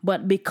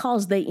 But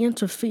because they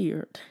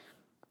interfered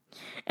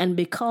and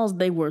because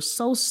they were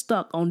so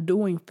stuck on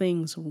doing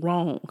things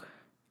wrong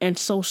and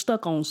so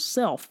stuck on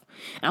self.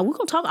 And we're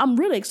going to talk, I'm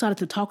really excited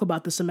to talk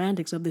about the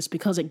semantics of this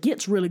because it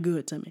gets really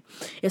good to me,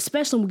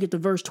 especially when we get to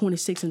verse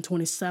 26 and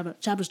 27,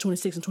 chapters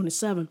 26 and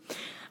 27.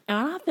 And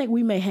I think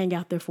we may hang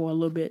out there for a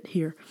little bit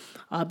here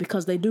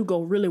because they do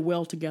go really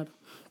well together.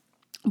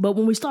 But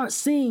when we start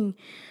seeing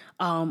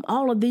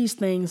all of these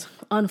things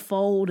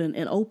unfold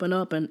and open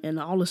up and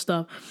all this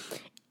stuff,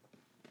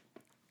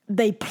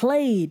 they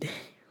played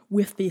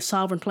with the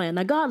sovereign plan.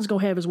 Now, God is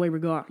going to have his way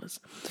regardless.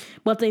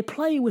 But they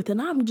played with it,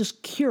 and I'm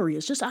just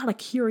curious, just out of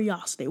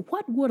curiosity,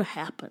 what would have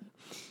happened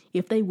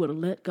if they would have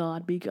let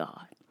God be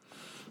God?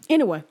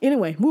 Anyway,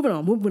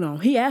 moving on.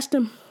 He asked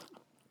him,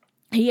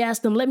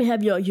 let me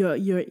have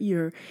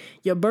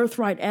your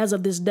birthright as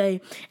of this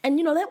day. And,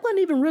 that wasn't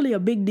even really a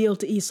big deal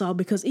to Esau,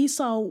 because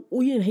Esau,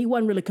 he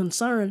wasn't really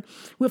concerned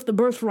with the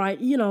birthright.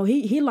 He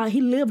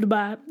lived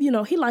by,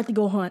 he liked to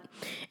go hunt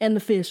and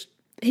to fish.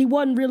 He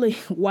wasn't really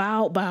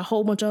wowed by a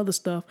whole bunch of other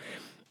stuff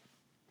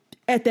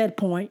at that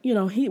point.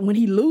 When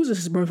he loses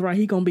his birthright,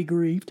 he's going to be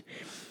grieved.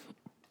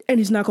 And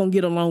he's not going to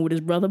get along with his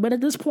brother. But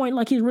at this point,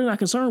 he's really not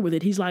concerned with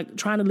it. He's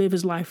trying to live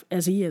his life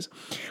as he is.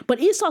 But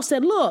Esau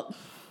said, look,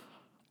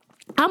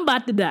 I'm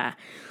about to die.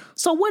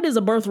 So what is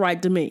a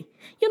birthright to me?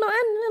 And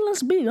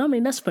let's be,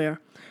 that's fair.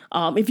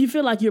 If you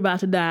feel like you're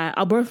about to die,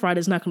 a birthright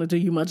is not going to do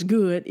you much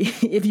good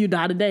if you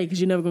die today, because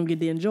you're never going to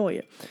get to enjoy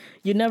it.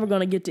 You're never going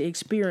to get to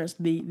experience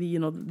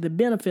the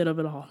benefit of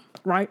it all,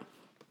 right?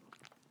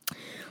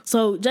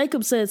 So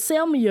Jacob said,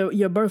 sell me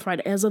your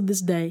birthright as of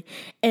this day.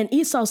 And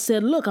Esau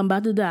said, look, I'm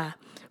about to die.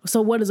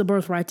 So what is a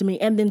birthright to me?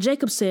 And then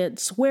Jacob said,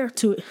 swear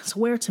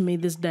to me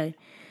this day.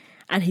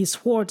 And he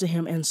swore to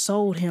him and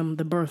sold him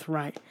the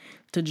birthright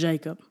to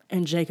Jacob.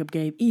 And Jacob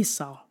gave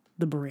Esau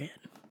the bread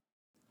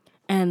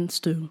and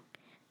stew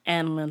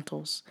and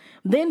lentils.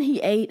 Then he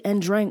ate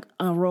and drank,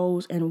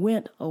 arose and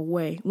went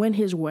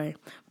his way.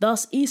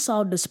 Thus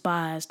Esau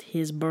despised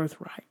his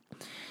birthright.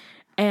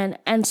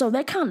 And so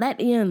that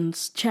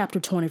ends chapter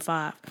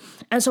 25.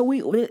 And so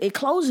it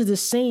closes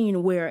this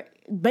scene where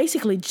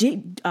basically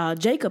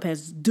Jacob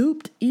has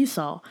duped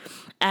Esau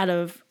out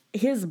of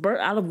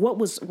what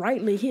was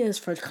rightly his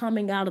for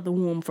coming out of the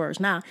womb first.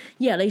 Now,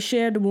 yeah, they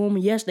shared the womb.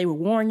 And yes, they were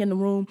warring in the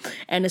womb.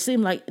 And it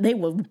seemed like they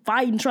were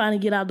fighting, trying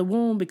to get out of the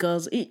womb,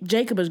 because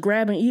Jacob is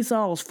grabbing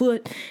Esau's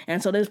foot.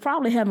 And so they're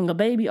probably having a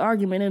baby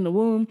argument in the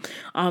womb.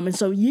 And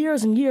so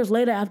years and years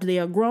later, after they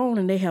are grown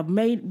and they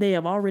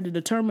have already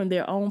determined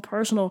their own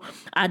personal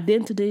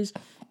identities,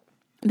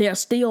 they're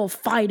still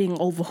fighting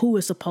over who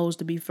is supposed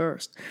to be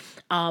first.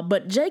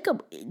 But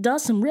Jacob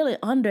does some really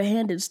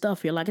underhanded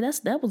stuff here.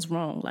 That was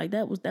wrong.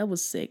 That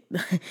was sick.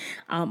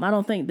 I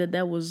don't think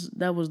that was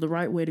the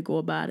right way to go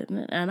about it.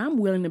 And I'm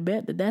willing to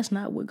bet that that's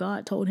not what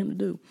God told him to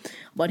do.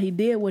 But he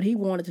did what he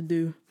wanted to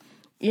do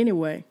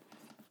anyway,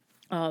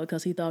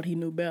 because he thought he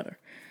knew better,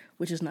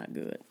 which is not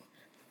good.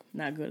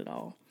 Not good at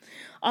all.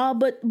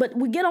 But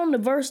we get on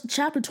to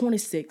chapter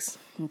 26,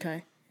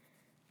 okay?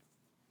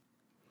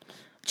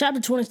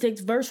 Chapter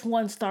 26, verse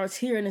 1 starts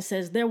here, and it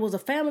says, there was a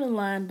famine in the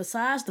land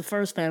besides the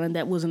first famine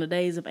that was in the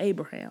days of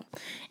Abraham.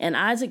 And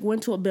Isaac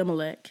went to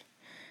Abimelech,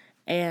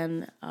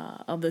 and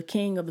of the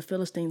king of the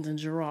Philistines in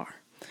Gerar,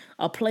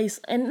 a place.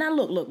 And now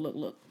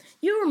look.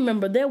 You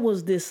remember there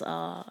was this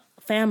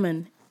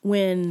famine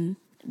when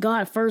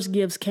God first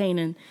gives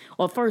Canaan,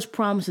 or first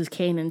promises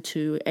Canaan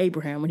to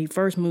Abraham when he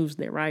first moves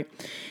there, right?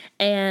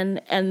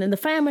 And then the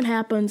famine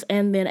happens,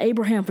 and then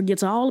Abraham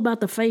forgets all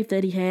about the faith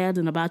that he had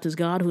and about this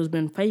God who has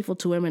been faithful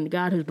to him and the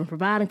God who's been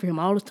providing for him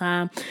all this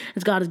time.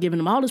 This God has given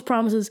him all his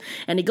promises,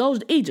 and he goes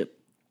to Egypt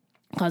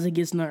because he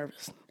gets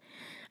nervous.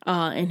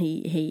 And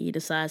he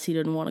decides he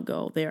didn't want to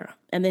go there.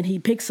 And then he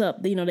picks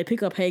up, they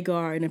pick up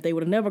Hagar, and if they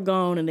would have never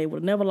gone and they would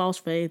have never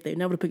lost faith, they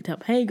never picked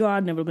up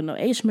Hagar, never been no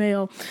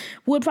Ishmael,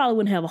 we probably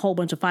wouldn't have a whole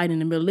bunch of fighting in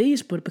the Middle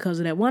East, but because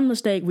of that one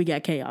mistake, we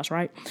got chaos,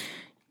 right?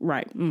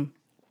 Right.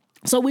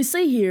 So we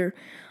see here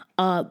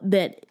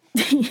that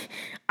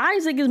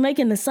Isaac is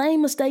making the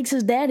same mistakes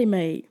his daddy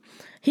made.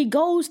 He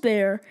goes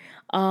there,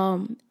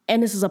 and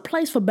this is a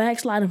place for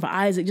backsliding for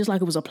Isaac, just like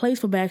it was a place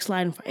for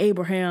backsliding for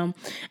Abraham.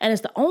 And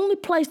it's the only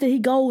place that he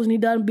goes and he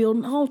doesn't build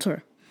an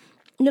altar.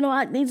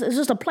 It's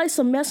just a place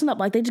of messing up.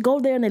 Like, they just go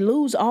there and they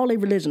lose all their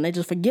religion. They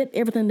just forget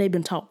everything they've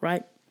been taught,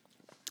 right?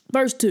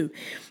 Verse 2,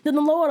 then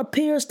the Lord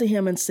appears to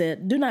him and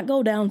said, do not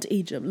go down to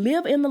Egypt.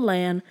 Live in the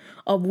land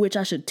of which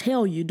I should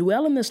tell you.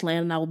 Dwell in this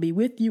land, and I will be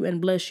with you and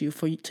bless you.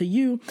 For to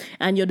you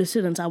and your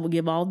descendants I will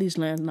give all these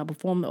lands, and I will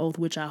perform the oath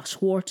which I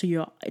swore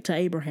to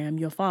Abraham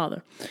your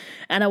father.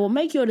 And I will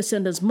make your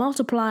descendants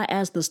multiply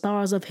as the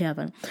stars of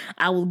heaven.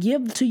 I will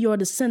give to your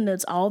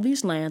descendants all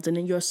these lands, and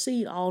in your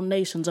seed all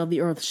nations of the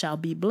earth shall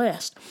be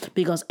blessed,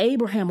 because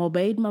Abraham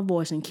obeyed my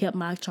voice and kept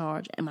my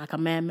charge and my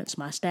commandments,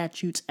 my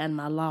statutes, and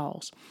my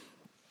laws.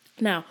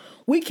 Now,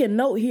 we can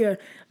note here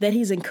that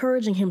he's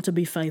encouraging him to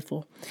be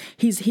faithful.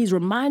 He's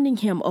reminding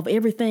him of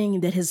everything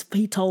that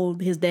he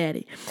told his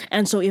daddy.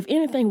 And so if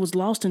anything was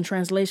lost in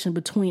translation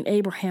between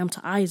Abraham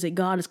to Isaac,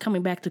 God is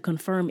coming back to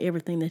confirm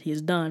everything that he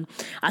has done.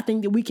 I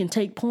think that we can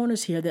take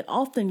pointers here that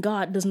often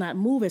God does not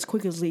move as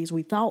quickly as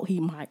we thought he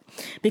might,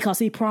 because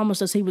he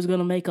promised us he was going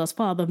to make us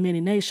father of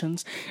many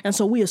nations. And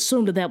so we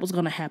assumed that was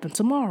going to happen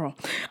tomorrow.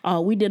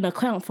 We didn't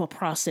account for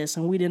process,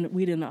 and we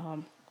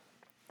didn't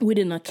we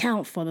didn't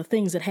account for the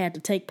things that had to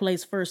take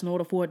place first in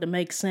order for it to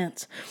make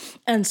sense.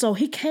 And so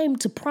he came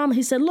to promise.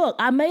 He said, look,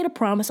 I made a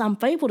promise. I'm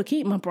faithful to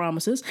keep my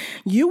promises.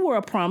 You were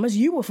a promise.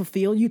 You were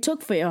fulfilled. You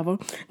took forever.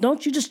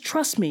 Don't you just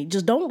trust me?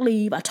 Just don't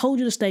leave. I told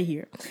you to stay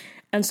here.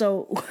 And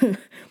so,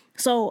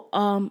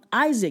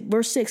 Isaac,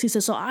 verse 6, he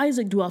says, so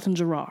Isaac dwelt in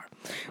Gerar.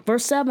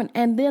 Verse 7,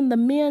 and then the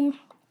men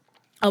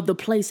of the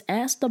place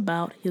asked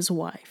about his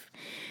wife.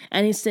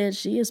 And he said,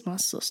 she is my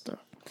sister.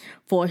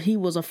 For he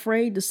was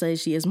afraid to say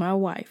she is my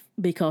wife,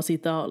 because he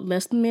thought,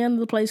 lest the men of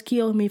the place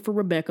kill me for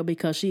Rebekah,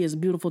 because she is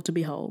beautiful to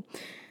behold.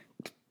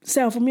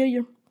 Sound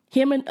familiar?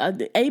 Him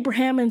and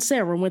Abraham and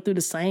Sarah went through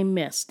the same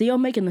mess, still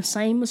making the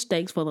same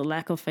mistakes for the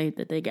lack of faith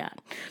that they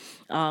got.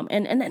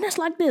 And that's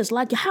like this,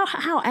 like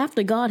how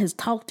after God has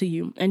talked to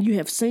you and you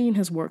have seen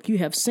his work, you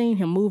have seen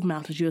him move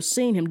mountains, you have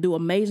seen him do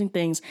amazing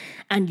things,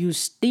 and you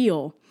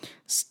still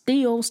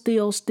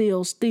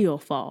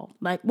fall.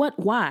 Like what?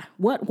 Why?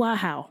 What? Why?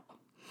 How?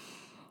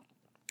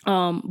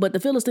 But the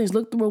Philistines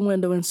looked through a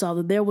window and saw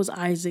that there was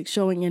Isaac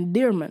showing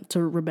endearment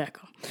to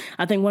Rebekah.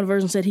 I think one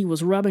version said he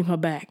was rubbing her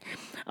back.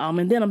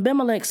 And then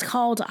Abimelech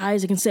called to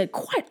Isaac and said,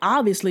 quite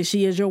obviously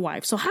she is your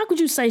wife. So how could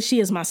you say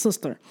she is my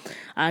sister?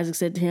 Isaac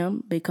said to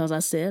him, because I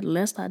said,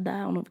 lest I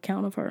die on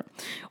account of her.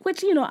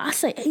 Which, I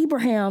say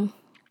Abraham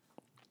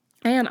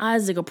and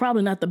Isaac are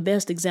probably not the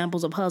best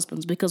examples of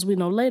husbands, because we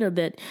know later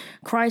that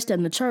Christ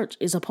and the church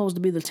is supposed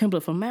to be the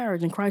template for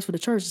marriage, and Christ for the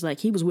church is like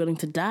he was willing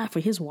to die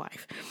for his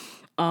wife.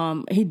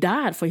 He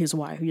died for his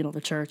wife, the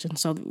church. And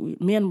so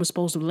men were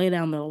supposed to lay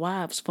down their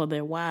lives for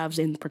their wives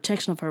in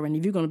protection of her. And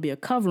if you're going to be a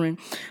covering,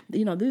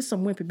 these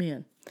some wimpy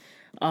men.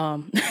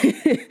 And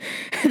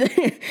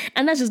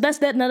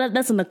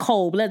that's in the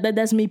cold.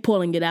 That's me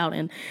pulling it out.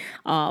 And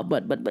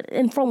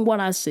and from what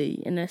I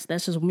see, and that's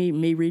just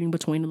me reading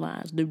between the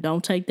lines.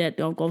 Don't take that.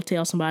 Don't go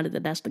tell somebody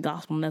that that's the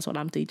gospel and that's what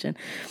I'm teaching.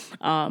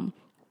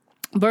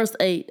 Verse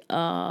 8.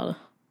 Actually,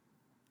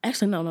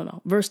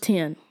 no. Verse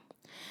 10.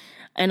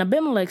 And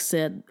Abimelech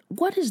said,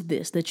 what is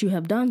this that you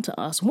have done to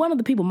us? One of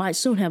the people might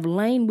soon have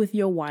lain with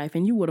your wife,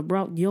 and you would have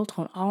brought guilt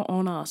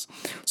on us.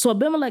 So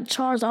Abimelech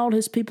charged all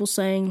his people,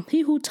 saying,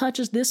 he who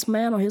touches this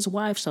man or his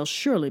wife shall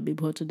surely be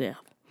put to death.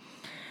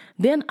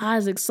 Then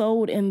Isaac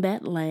sowed in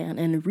that land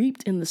and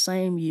reaped in the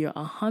same year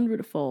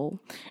 100-fold,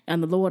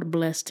 and the Lord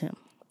blessed him.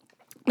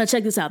 Now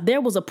check this out.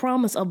 There was a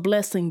promise of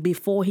blessing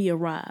before he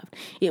arrived.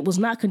 It was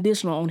not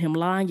conditional on him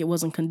lying. It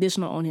wasn't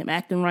conditional on him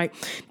acting right.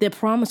 The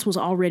promise was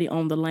already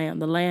on the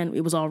land. The land,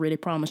 it was already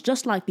promised.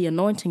 Just like the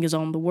anointing is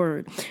on the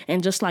word.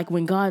 And just like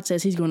when God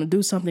says he's going to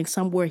do something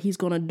somewhere, he's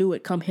going to do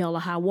it come hell or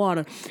high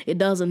water. It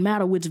doesn't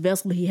matter which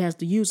vessel he has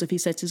to use. If he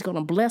says he's going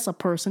to bless a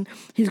person,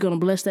 he's going to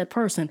bless that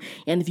person.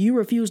 And if you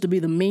refuse to be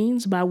the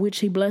means by which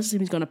he blesses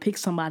him, he's going to pick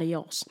somebody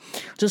else.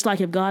 Just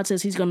like if God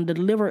says he's going to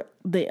deliver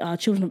the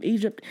children of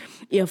Egypt,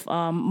 if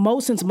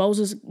since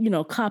Moses,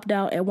 copped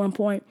out at one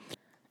point,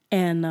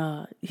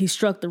 and he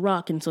struck the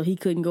rock, and so he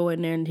couldn't go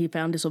in there, and he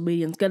found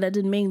disobedience. God, that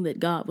didn't mean that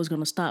God was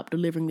going to stop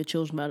delivering the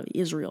children out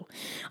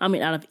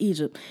of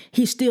Egypt.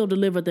 He still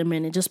delivered them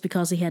in, and just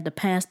because he had to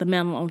pass the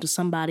mantle on to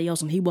somebody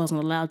else and he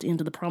wasn't allowed to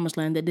enter the promised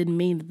land, that didn't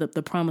mean that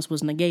the promise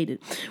was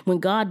negated. When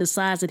God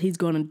decides that he's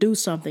going to do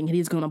something, and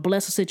he's going to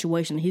bless a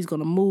situation, and he's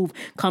going to move,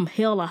 come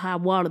hell or high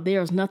water,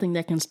 there is nothing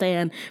that can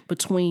stand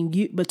between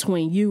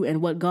you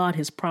and what God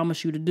has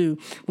promised you to do.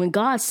 When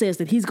God says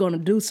that he's going to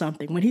do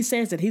something, when he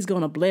says that he's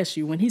going to bless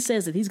you, when he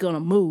says that he's going to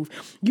move,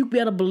 you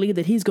better believe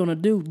that he's going to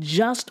do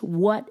just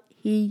what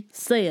he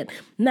said.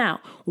 Now,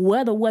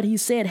 whether what he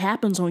said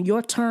happens on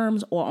your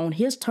terms or on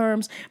his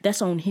terms,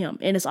 that's on him.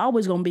 And it's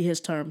always going to be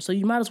his terms. So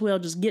you might as well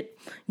just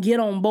get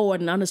on board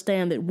and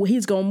understand that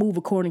he's going to move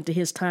according to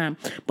his time.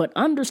 But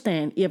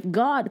understand, if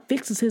God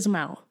fixes his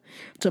mouth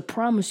to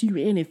promise you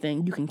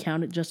anything, you can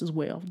count it just as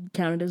well.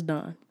 Count it as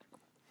done.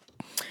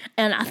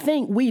 And I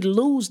think we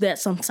lose that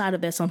side of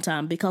that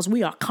sometimes, because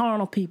we are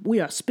carnal people. We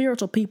are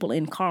spiritual people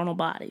in carnal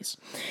bodies.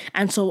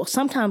 And so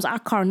sometimes our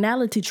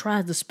carnality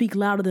tries to speak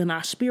louder than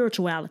our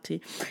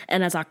spirituality.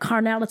 And as our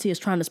carnality is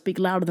trying to speak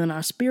louder than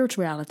our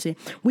spirituality,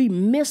 we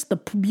miss the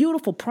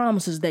beautiful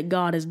promises that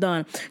God has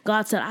done.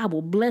 God said, I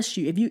will bless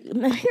you.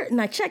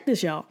 Now check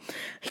this, y'all.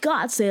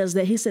 God says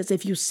that he says,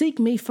 if you seek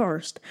me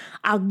first,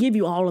 I'll give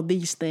you all of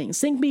these things.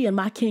 Seek me in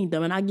my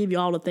kingdom, and I'll give you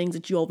all the things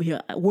that you're over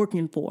here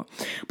working for.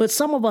 But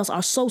some of us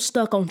are so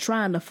stuck on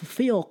trying to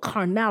fulfill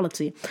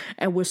carnality,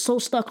 and we're so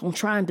stuck on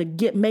trying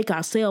to make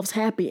ourselves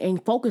happy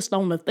and focused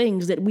on the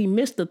things that we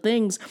miss the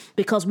things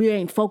because we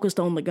ain't focused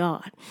on the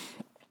God.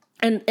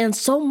 And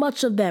so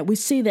much of that, we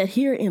see that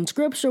here in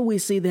scripture, we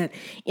see that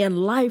in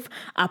life.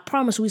 I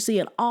promise we see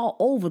it all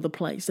over the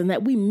place, and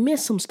that we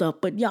miss some stuff.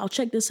 But y'all,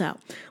 check this out.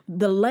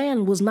 The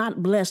land was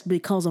not blessed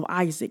because of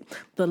Isaac.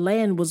 The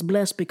land was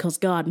blessed because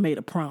God made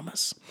a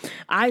promise.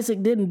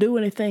 Isaac didn't do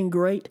anything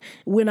great.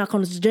 We're not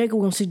going to see Jacob.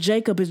 We're going to see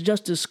Jacob is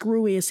just as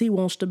screwy as he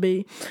wants to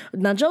be.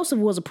 Now, Joseph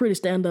was a pretty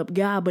stand-up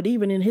guy, but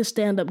even in his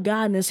stand-up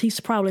guyness, he's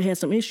probably had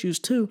some issues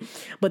too.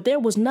 But there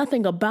was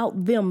nothing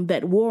about them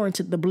that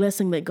warranted the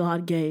blessing that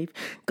God gave.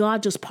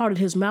 God just parted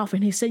his mouth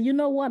and he said, you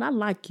know what? I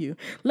like you.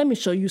 Let me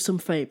show you some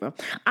favor.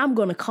 I'm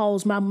going to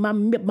cause my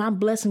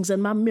blessings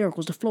and my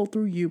miracles to flow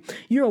through you.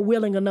 You're a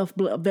willing enough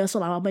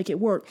vessel. I'll make it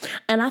work.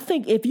 And I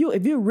think if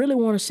you really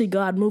want to see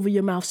God move in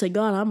your mouth, say,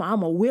 God,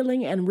 I'm a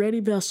willing and ready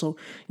vessel.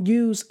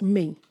 Use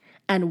me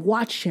and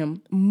watch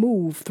him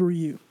move through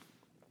you.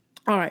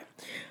 All right.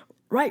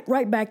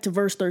 Right back to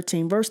verse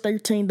 13. Verse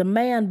 13, the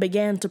man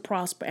began to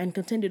prosper and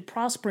continued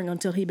prospering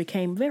until he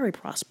became very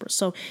prosperous.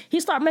 So he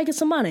started making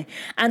some money.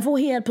 And for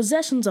he had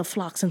possessions of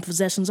flocks and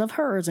possessions of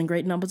herds and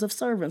great numbers of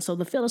servants. So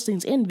the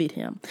Philistines envied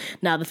him.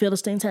 Now the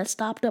Philistines had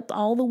stopped up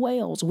all the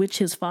wells which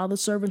his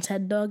father's servants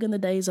had dug in the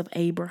days of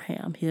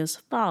Abraham, his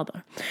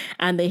father.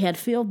 And they had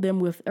filled them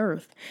with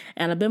earth.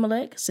 And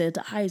Abimelech said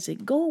to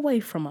Isaac, go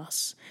away from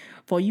us,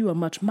 for you are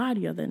much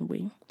mightier than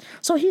we.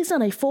 So he's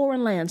in a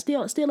foreign land,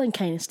 still in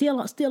Canaan,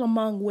 still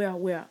among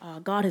where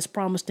God has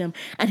promised him,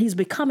 and he's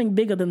becoming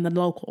bigger than the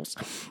locals.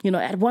 You know,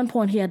 at one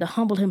point he had to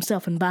humble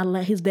himself and buy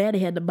land. His daddy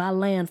had to buy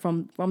land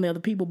from the other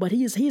people, but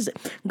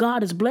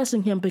God is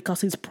blessing him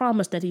because he's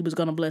promised that he was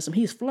going to bless him.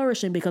 He's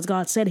flourishing because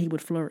God said he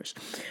would flourish.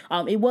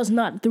 It was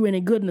not through any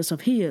goodness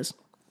of his.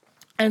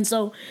 And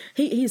so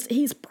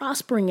he's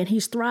prospering and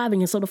he's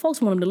thriving. And so the folks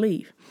want him to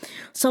leave.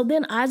 So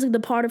then Isaac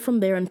departed from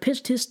there and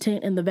pitched his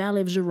tent in the valley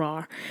of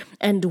Gerar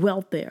and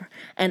dwelt there.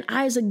 And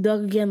Isaac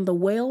dug again the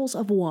wells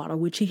of water,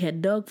 which he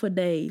had dug for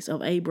days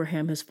of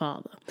Abraham his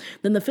father.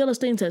 Then the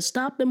Philistines had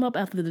stopped them up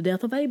after the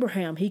death of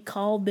Abraham. He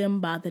called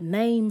them by the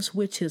names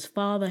which his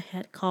father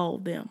had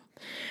called them.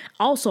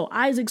 Also,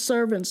 Isaac's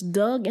servants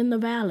dug in the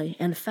valley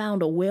and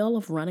found a well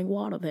of running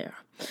water there.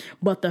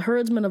 But the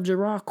herdsmen of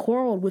Gerar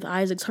quarreled with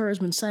Isaac's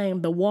herdsmen,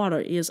 saying, the water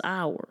is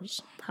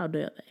ours. How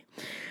dare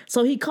they?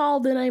 So he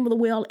called the name of the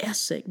well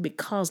Esek,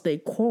 because they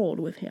quarreled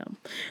with him.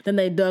 Then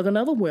they dug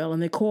another well,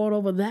 and they quarreled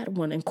over that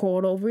one and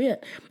quarreled over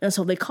it. And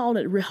so they called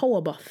it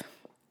Rehoboth,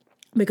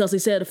 because he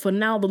said, for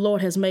now the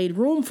Lord has made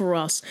room for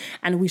us,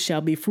 and we shall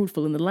be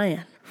fruitful in the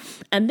land.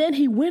 And then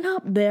he went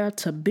up there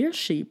to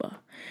Beersheba,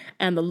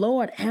 and the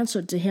Lord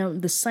answered to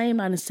him the same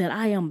night and said,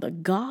 I am the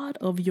God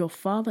of your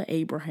father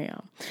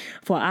Abraham,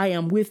 for I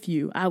am with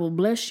you. I will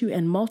bless you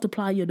and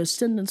multiply your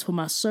descendants for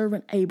my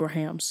servant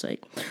Abraham's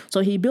sake.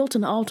 So he built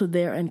an altar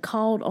there and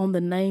called on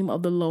the name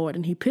of the Lord,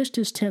 and he pitched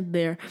his tent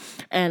there,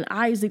 and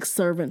Isaac's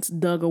servants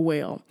dug a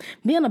well.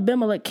 Then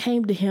Abimelech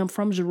came to him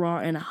from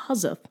Gerar and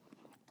Ahuzzath,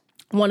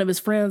 one of his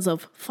friends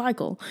of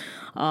Phicol,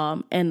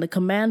 and the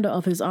commander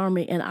of his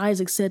army. And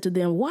Isaac said to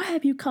them, why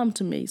have you come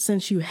to me,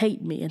 since you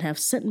hate me and have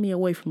sent me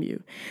away from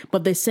you?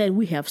 But they said,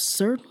 we have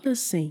certainly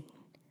seen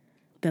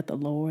that the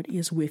Lord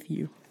is with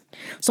you.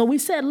 So we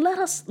said,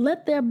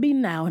 let there be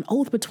now an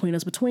oath between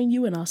us, between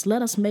you and us.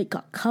 Let us make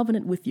a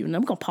covenant with you. And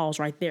I'm going to pause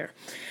right there.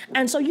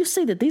 And so you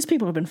see that these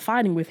people have been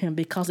fighting with him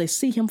because they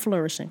see him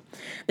flourishing.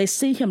 They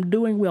see him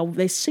doing well.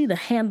 They see the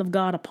hand of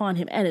God upon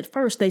him. And at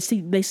first they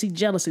see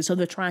jealousy. So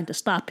they're trying to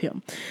stop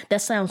him.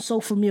 That sounds so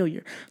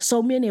familiar.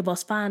 So many of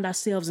us find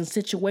ourselves in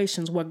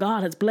situations where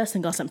God is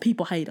blessing us and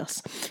people hate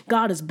us.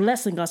 God is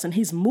blessing us and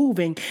he's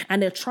moving,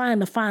 and they're trying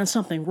to find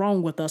something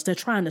wrong with us. They're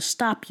trying to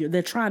stop you.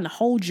 They're trying to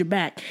hold you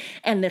back.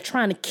 And they're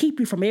trying to keep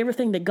you from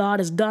everything that God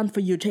has done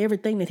for you, to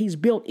everything that he's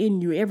built in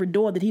you, every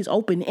door that he's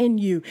opened in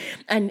you.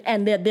 And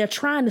they're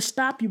trying to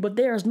stop you, but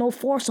there is no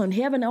force on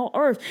heaven or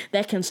earth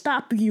that can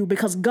stop you,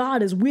 because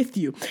God is with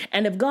you.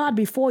 And if God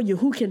be for you,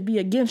 who can be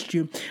against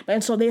you?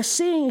 And so they're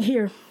seeing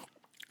here,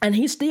 and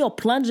he's still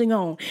plunging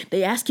on.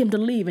 They ask him to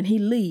leave, and he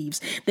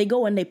leaves. They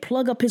go and they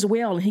plug up his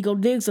well, and he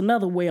digs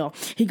another well.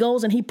 He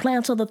goes and he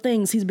plants other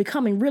things. He's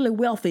becoming really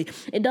wealthy.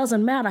 It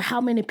doesn't matter how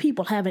many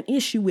people have an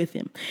issue with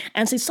him.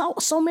 And see,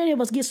 so many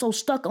of us get so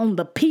stuck on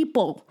the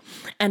people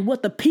and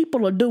what the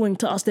people are doing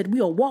to us that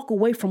we'll walk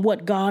away from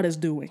what God is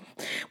doing.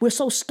 We're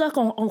so stuck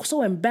on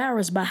so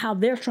embarrassed by how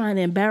they're trying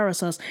to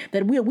embarrass us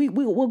that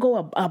we'll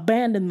go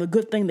abandon the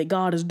good thing that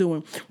God is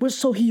doing. We're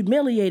so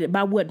humiliated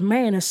by what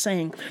man is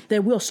saying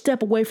that we'll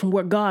step away from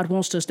where God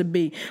wants us to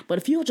be. But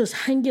if you'll just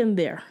hang in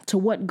there to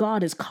what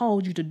God has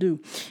called you to do,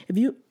 if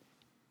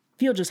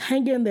you'll just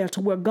hang in there to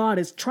where God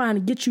is trying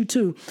to get you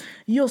to,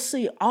 you'll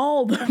see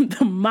all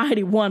the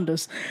mighty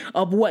wonders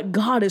of what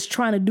God is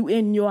trying to do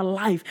in your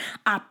life.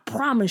 I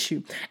promise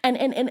you.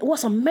 And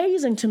what's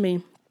amazing to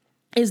me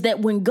is that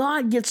when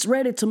God gets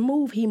ready to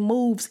move, he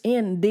moves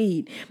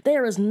indeed.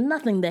 There is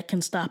nothing that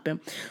can stop him.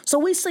 So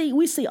we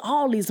see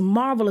all these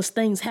marvelous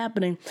things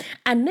happening.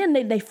 And then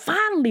they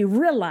finally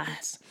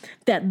realize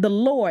that the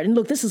Lord, and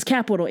look, this is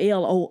capital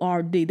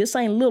L-O-R-D. This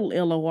ain't little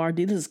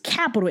L-O-R-D. This is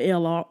capital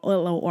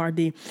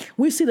L-O-R-D.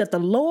 We see that the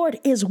Lord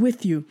is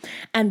with you.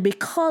 And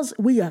because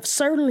we have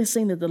certainly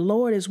seen that the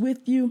Lord is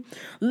with you,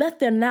 let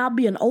there now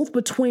be an oath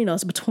between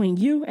us, between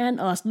you and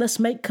us. Let's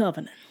make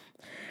covenant.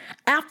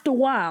 After a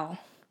while,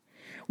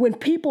 when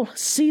people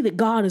see that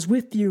God is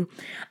with you,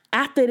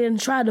 after they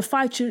didn't try to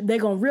fight you, they're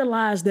going to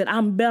realize that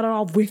I'm better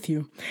off with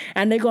you.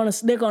 And they're going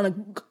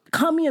to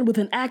come in with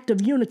an act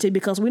of unity,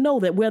 because we know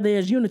that where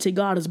there's unity,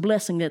 God is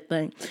blessing that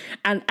thing.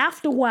 And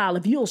after a while,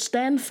 if you'll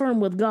stand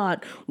firm with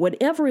God,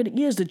 whatever it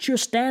is that you're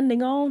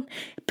standing on,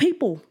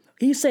 people,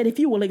 He said, if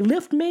you will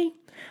lift me,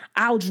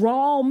 I'll draw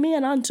all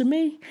men unto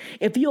me.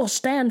 If you'll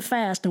stand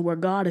fast in where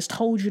God has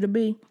told you to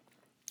be,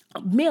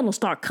 men will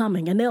start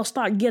coming and they'll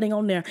start getting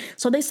on there.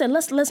 So they said,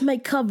 let's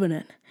make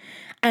covenant,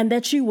 and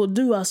that you will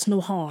do us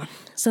no harm,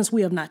 since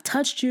we have not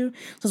touched you,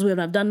 since we have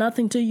not done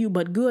nothing to you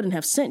but good, and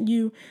have sent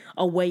you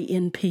away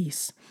in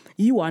peace.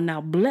 You are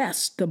now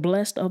blessed, the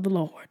blessed of the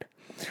Lord.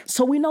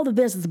 So we know that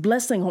there's this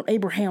blessing on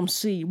Abraham's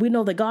seed. We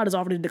know that God has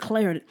already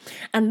declared it.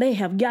 And they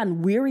have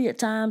gotten weary at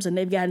times, and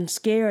they've gotten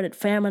scared at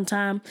famine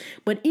time.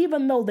 But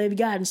even though they've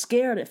gotten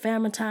scared at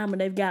famine time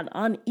and they've gotten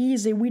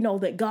uneasy, we know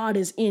that God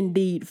is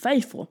indeed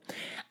faithful.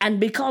 And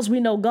because we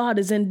know God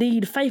is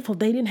indeed faithful,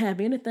 they didn't have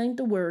anything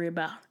to worry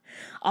about.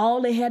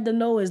 All they had to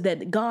know is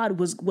that God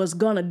was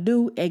going to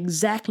do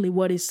exactly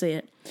what he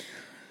said.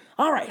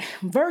 All right,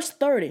 verse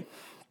 30.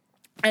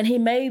 And he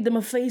made them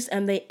a feast,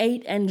 and they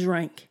ate and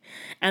drank.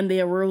 And they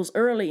arose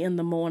early in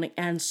the morning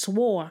and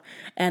swore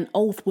an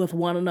oath with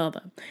one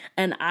another.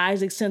 And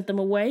Isaac sent them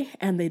away,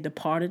 and they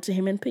departed to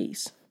him in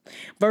peace.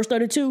 Verse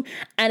 32,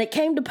 and it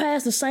came to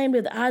pass the same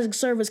day that Isaac's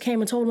servants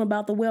came and told him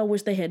about the well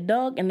which they had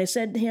dug. And they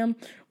said to him,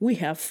 we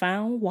have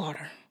found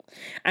water.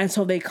 And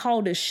so they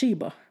called it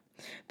Sheba.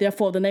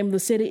 Therefore, the name of the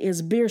city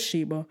is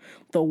Beersheba,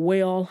 the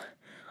well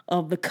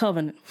of the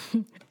covenant,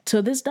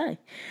 to this day.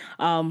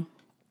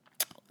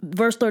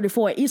 Verse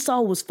 34,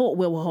 Esau was full.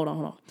 Well, hold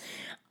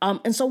on.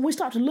 And so we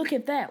start to look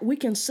at that. We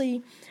can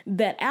see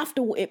that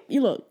after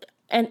you look,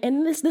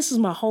 and this is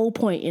my whole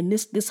point in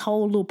this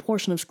whole little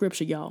portion of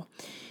scripture, y'all.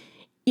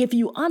 If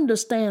you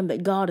understand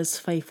that God is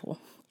faithful,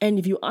 and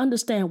if you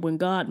understand when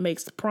God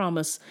makes the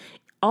promise,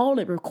 all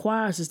it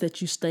requires is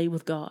that you stay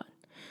with God.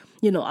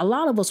 You know, a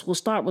lot of us will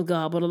start with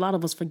God, but a lot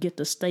of us forget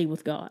to stay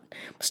with God.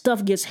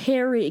 Stuff gets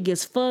hairy, it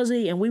gets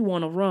fuzzy, and we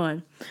want to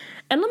run.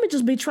 And let me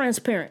just be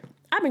transparent.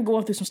 I've been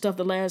going through some stuff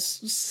the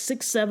last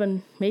 6,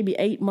 7, maybe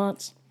 8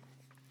 months.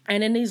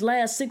 And in these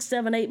last 6,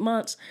 7, 8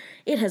 months,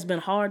 it has been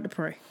hard to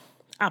pray.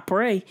 I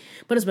pray,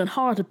 but it's been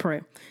hard to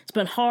pray. It's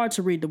been hard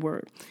to read the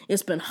word.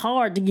 It's been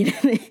hard to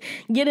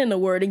get in the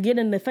word and get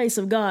in the face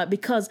of God,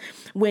 because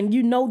when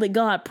you know that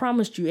God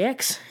promised you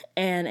X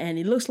and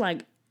it looks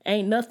like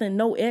ain't nothing,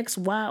 no X,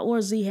 Y,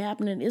 or Z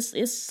happening,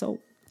 it's so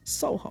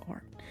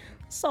hard.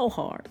 So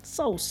hard,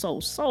 so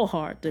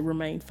hard to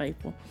remain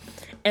faithful.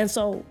 And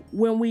so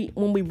when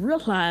we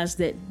realize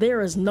that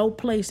there is no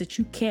place that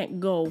you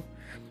can't go,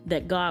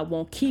 that God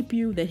won't keep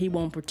you, that he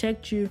won't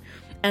protect you,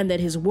 and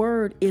that his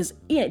word it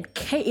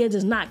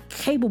is not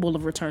capable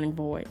of returning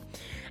void.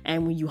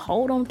 And when you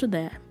hold on to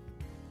that,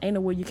 ain't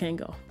nowhere you can't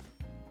go.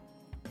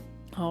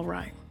 All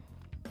right.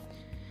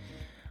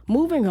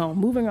 Moving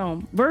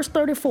on. Verse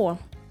 34.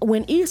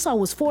 When Esau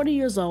was 40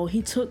 years old,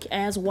 he took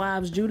as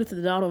wives Judith,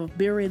 the daughter of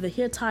Beeri the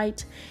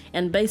Hittite,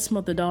 and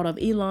Basemath, the daughter of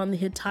Elon the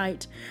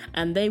Hittite,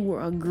 and they were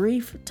a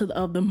grief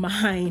of the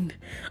mind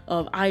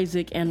of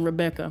Isaac and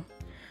Rebekah.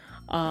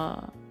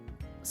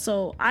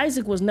 So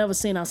Isaac was never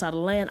seen outside of the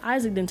land.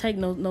 Isaac didn't take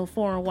no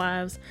foreign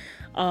wives,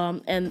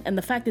 and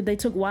the fact that they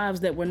took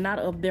wives that were not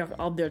of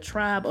their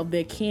tribe, of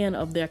their kin,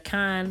 of their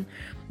kind,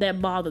 that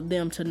bothered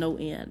them to no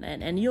end.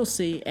 And you'll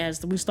see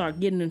as we start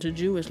getting into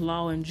Jewish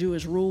law and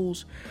Jewish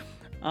rules.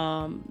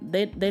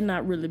 They're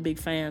not really big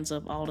fans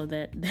of all of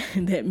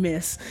that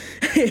mess.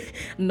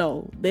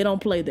 No, they don't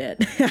play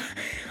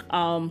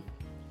that.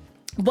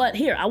 But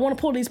here, I want to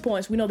pull these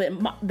points. We know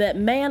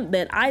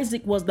that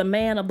Isaac was the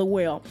man of the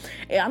well.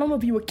 I don't know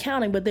if you were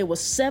counting, but there were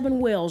 7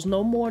 wells,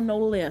 no more, no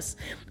less.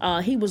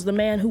 He was the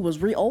man who was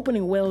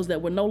reopening wells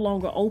that were no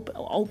longer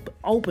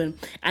open,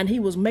 and he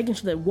was making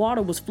sure that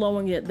water was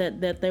flowing,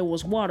 that there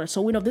was water.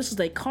 So we know this is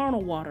a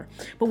carnal water,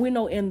 but we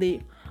know in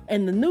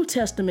the New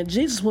Testament,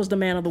 Jesus was the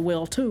man of the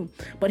well too,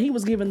 but he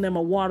was giving them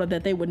a water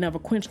that they would never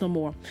quench no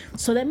more.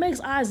 So that makes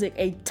Isaac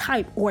a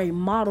type or a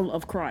model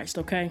of Christ,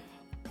 okay?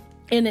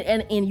 And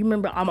you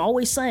remember, I'm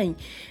always saying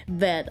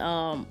that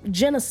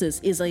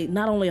Genesis is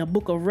not only a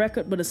book of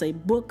record, but it's a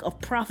book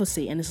of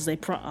prophecy. And this is a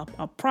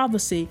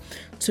prophecy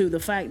to the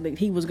fact that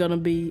he was going to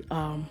be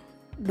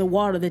the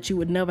water that you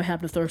would never have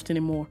to thirst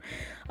anymore.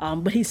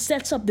 But he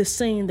sets up this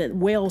scene that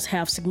wells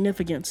have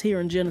significance here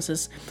in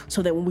Genesis,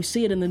 so that when we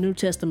see it in the New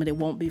Testament, it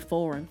won't be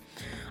foreign.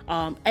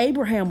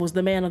 Abraham was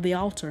the man of the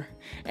altar,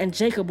 and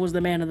Jacob was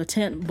the man of the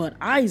tent, but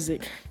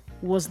Isaac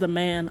was the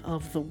man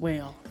of the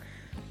well.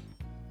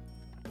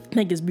 I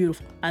think it's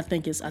beautiful. I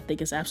think it's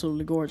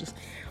absolutely gorgeous.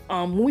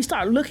 When we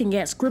start looking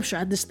at scripture,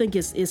 I just think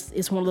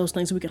it's one of those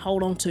things we can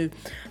hold on to.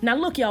 Now,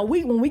 look, y'all.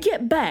 When we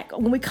come back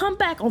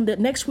on the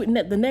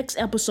next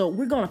episode,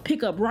 we're gonna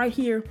pick up right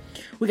here.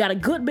 We got a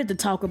good bit to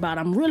talk about.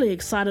 I'm really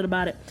excited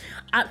about it.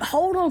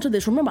 Hold on to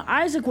this. Remember,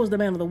 Isaac was the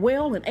man of the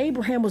well, and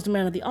Abraham was the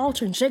man of the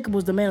altar, and Jacob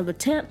was the man of the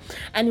tent.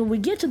 And when we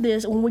get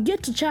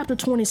to chapter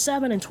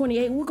 27 and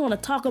 28, we're gonna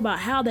talk about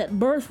how that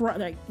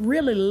birthright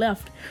really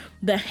left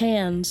the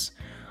hands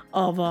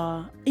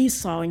of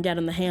Esau and got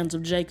in the hands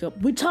of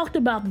Jacob. We talked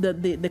about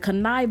the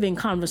conniving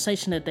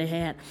conversation that they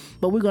had,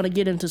 but we're going to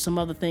get into some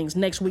other things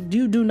next week.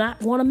 You do not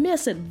want to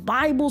miss it.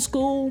 Bible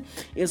school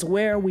is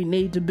where we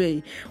need to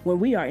be. When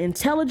we are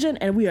intelligent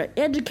and we are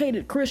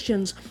educated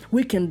Christians,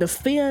 we can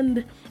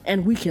defend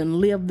and we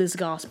can live this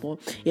gospel.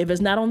 If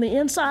it's not on the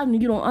inside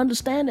and you don't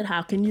understand it,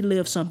 how can you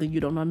live something you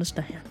don't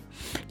understand?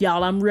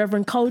 Y'all, I'm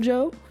Reverend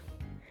Kojo,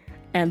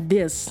 and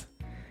this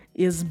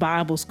is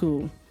Bible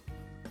School.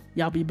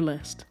 Y'all be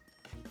blessed.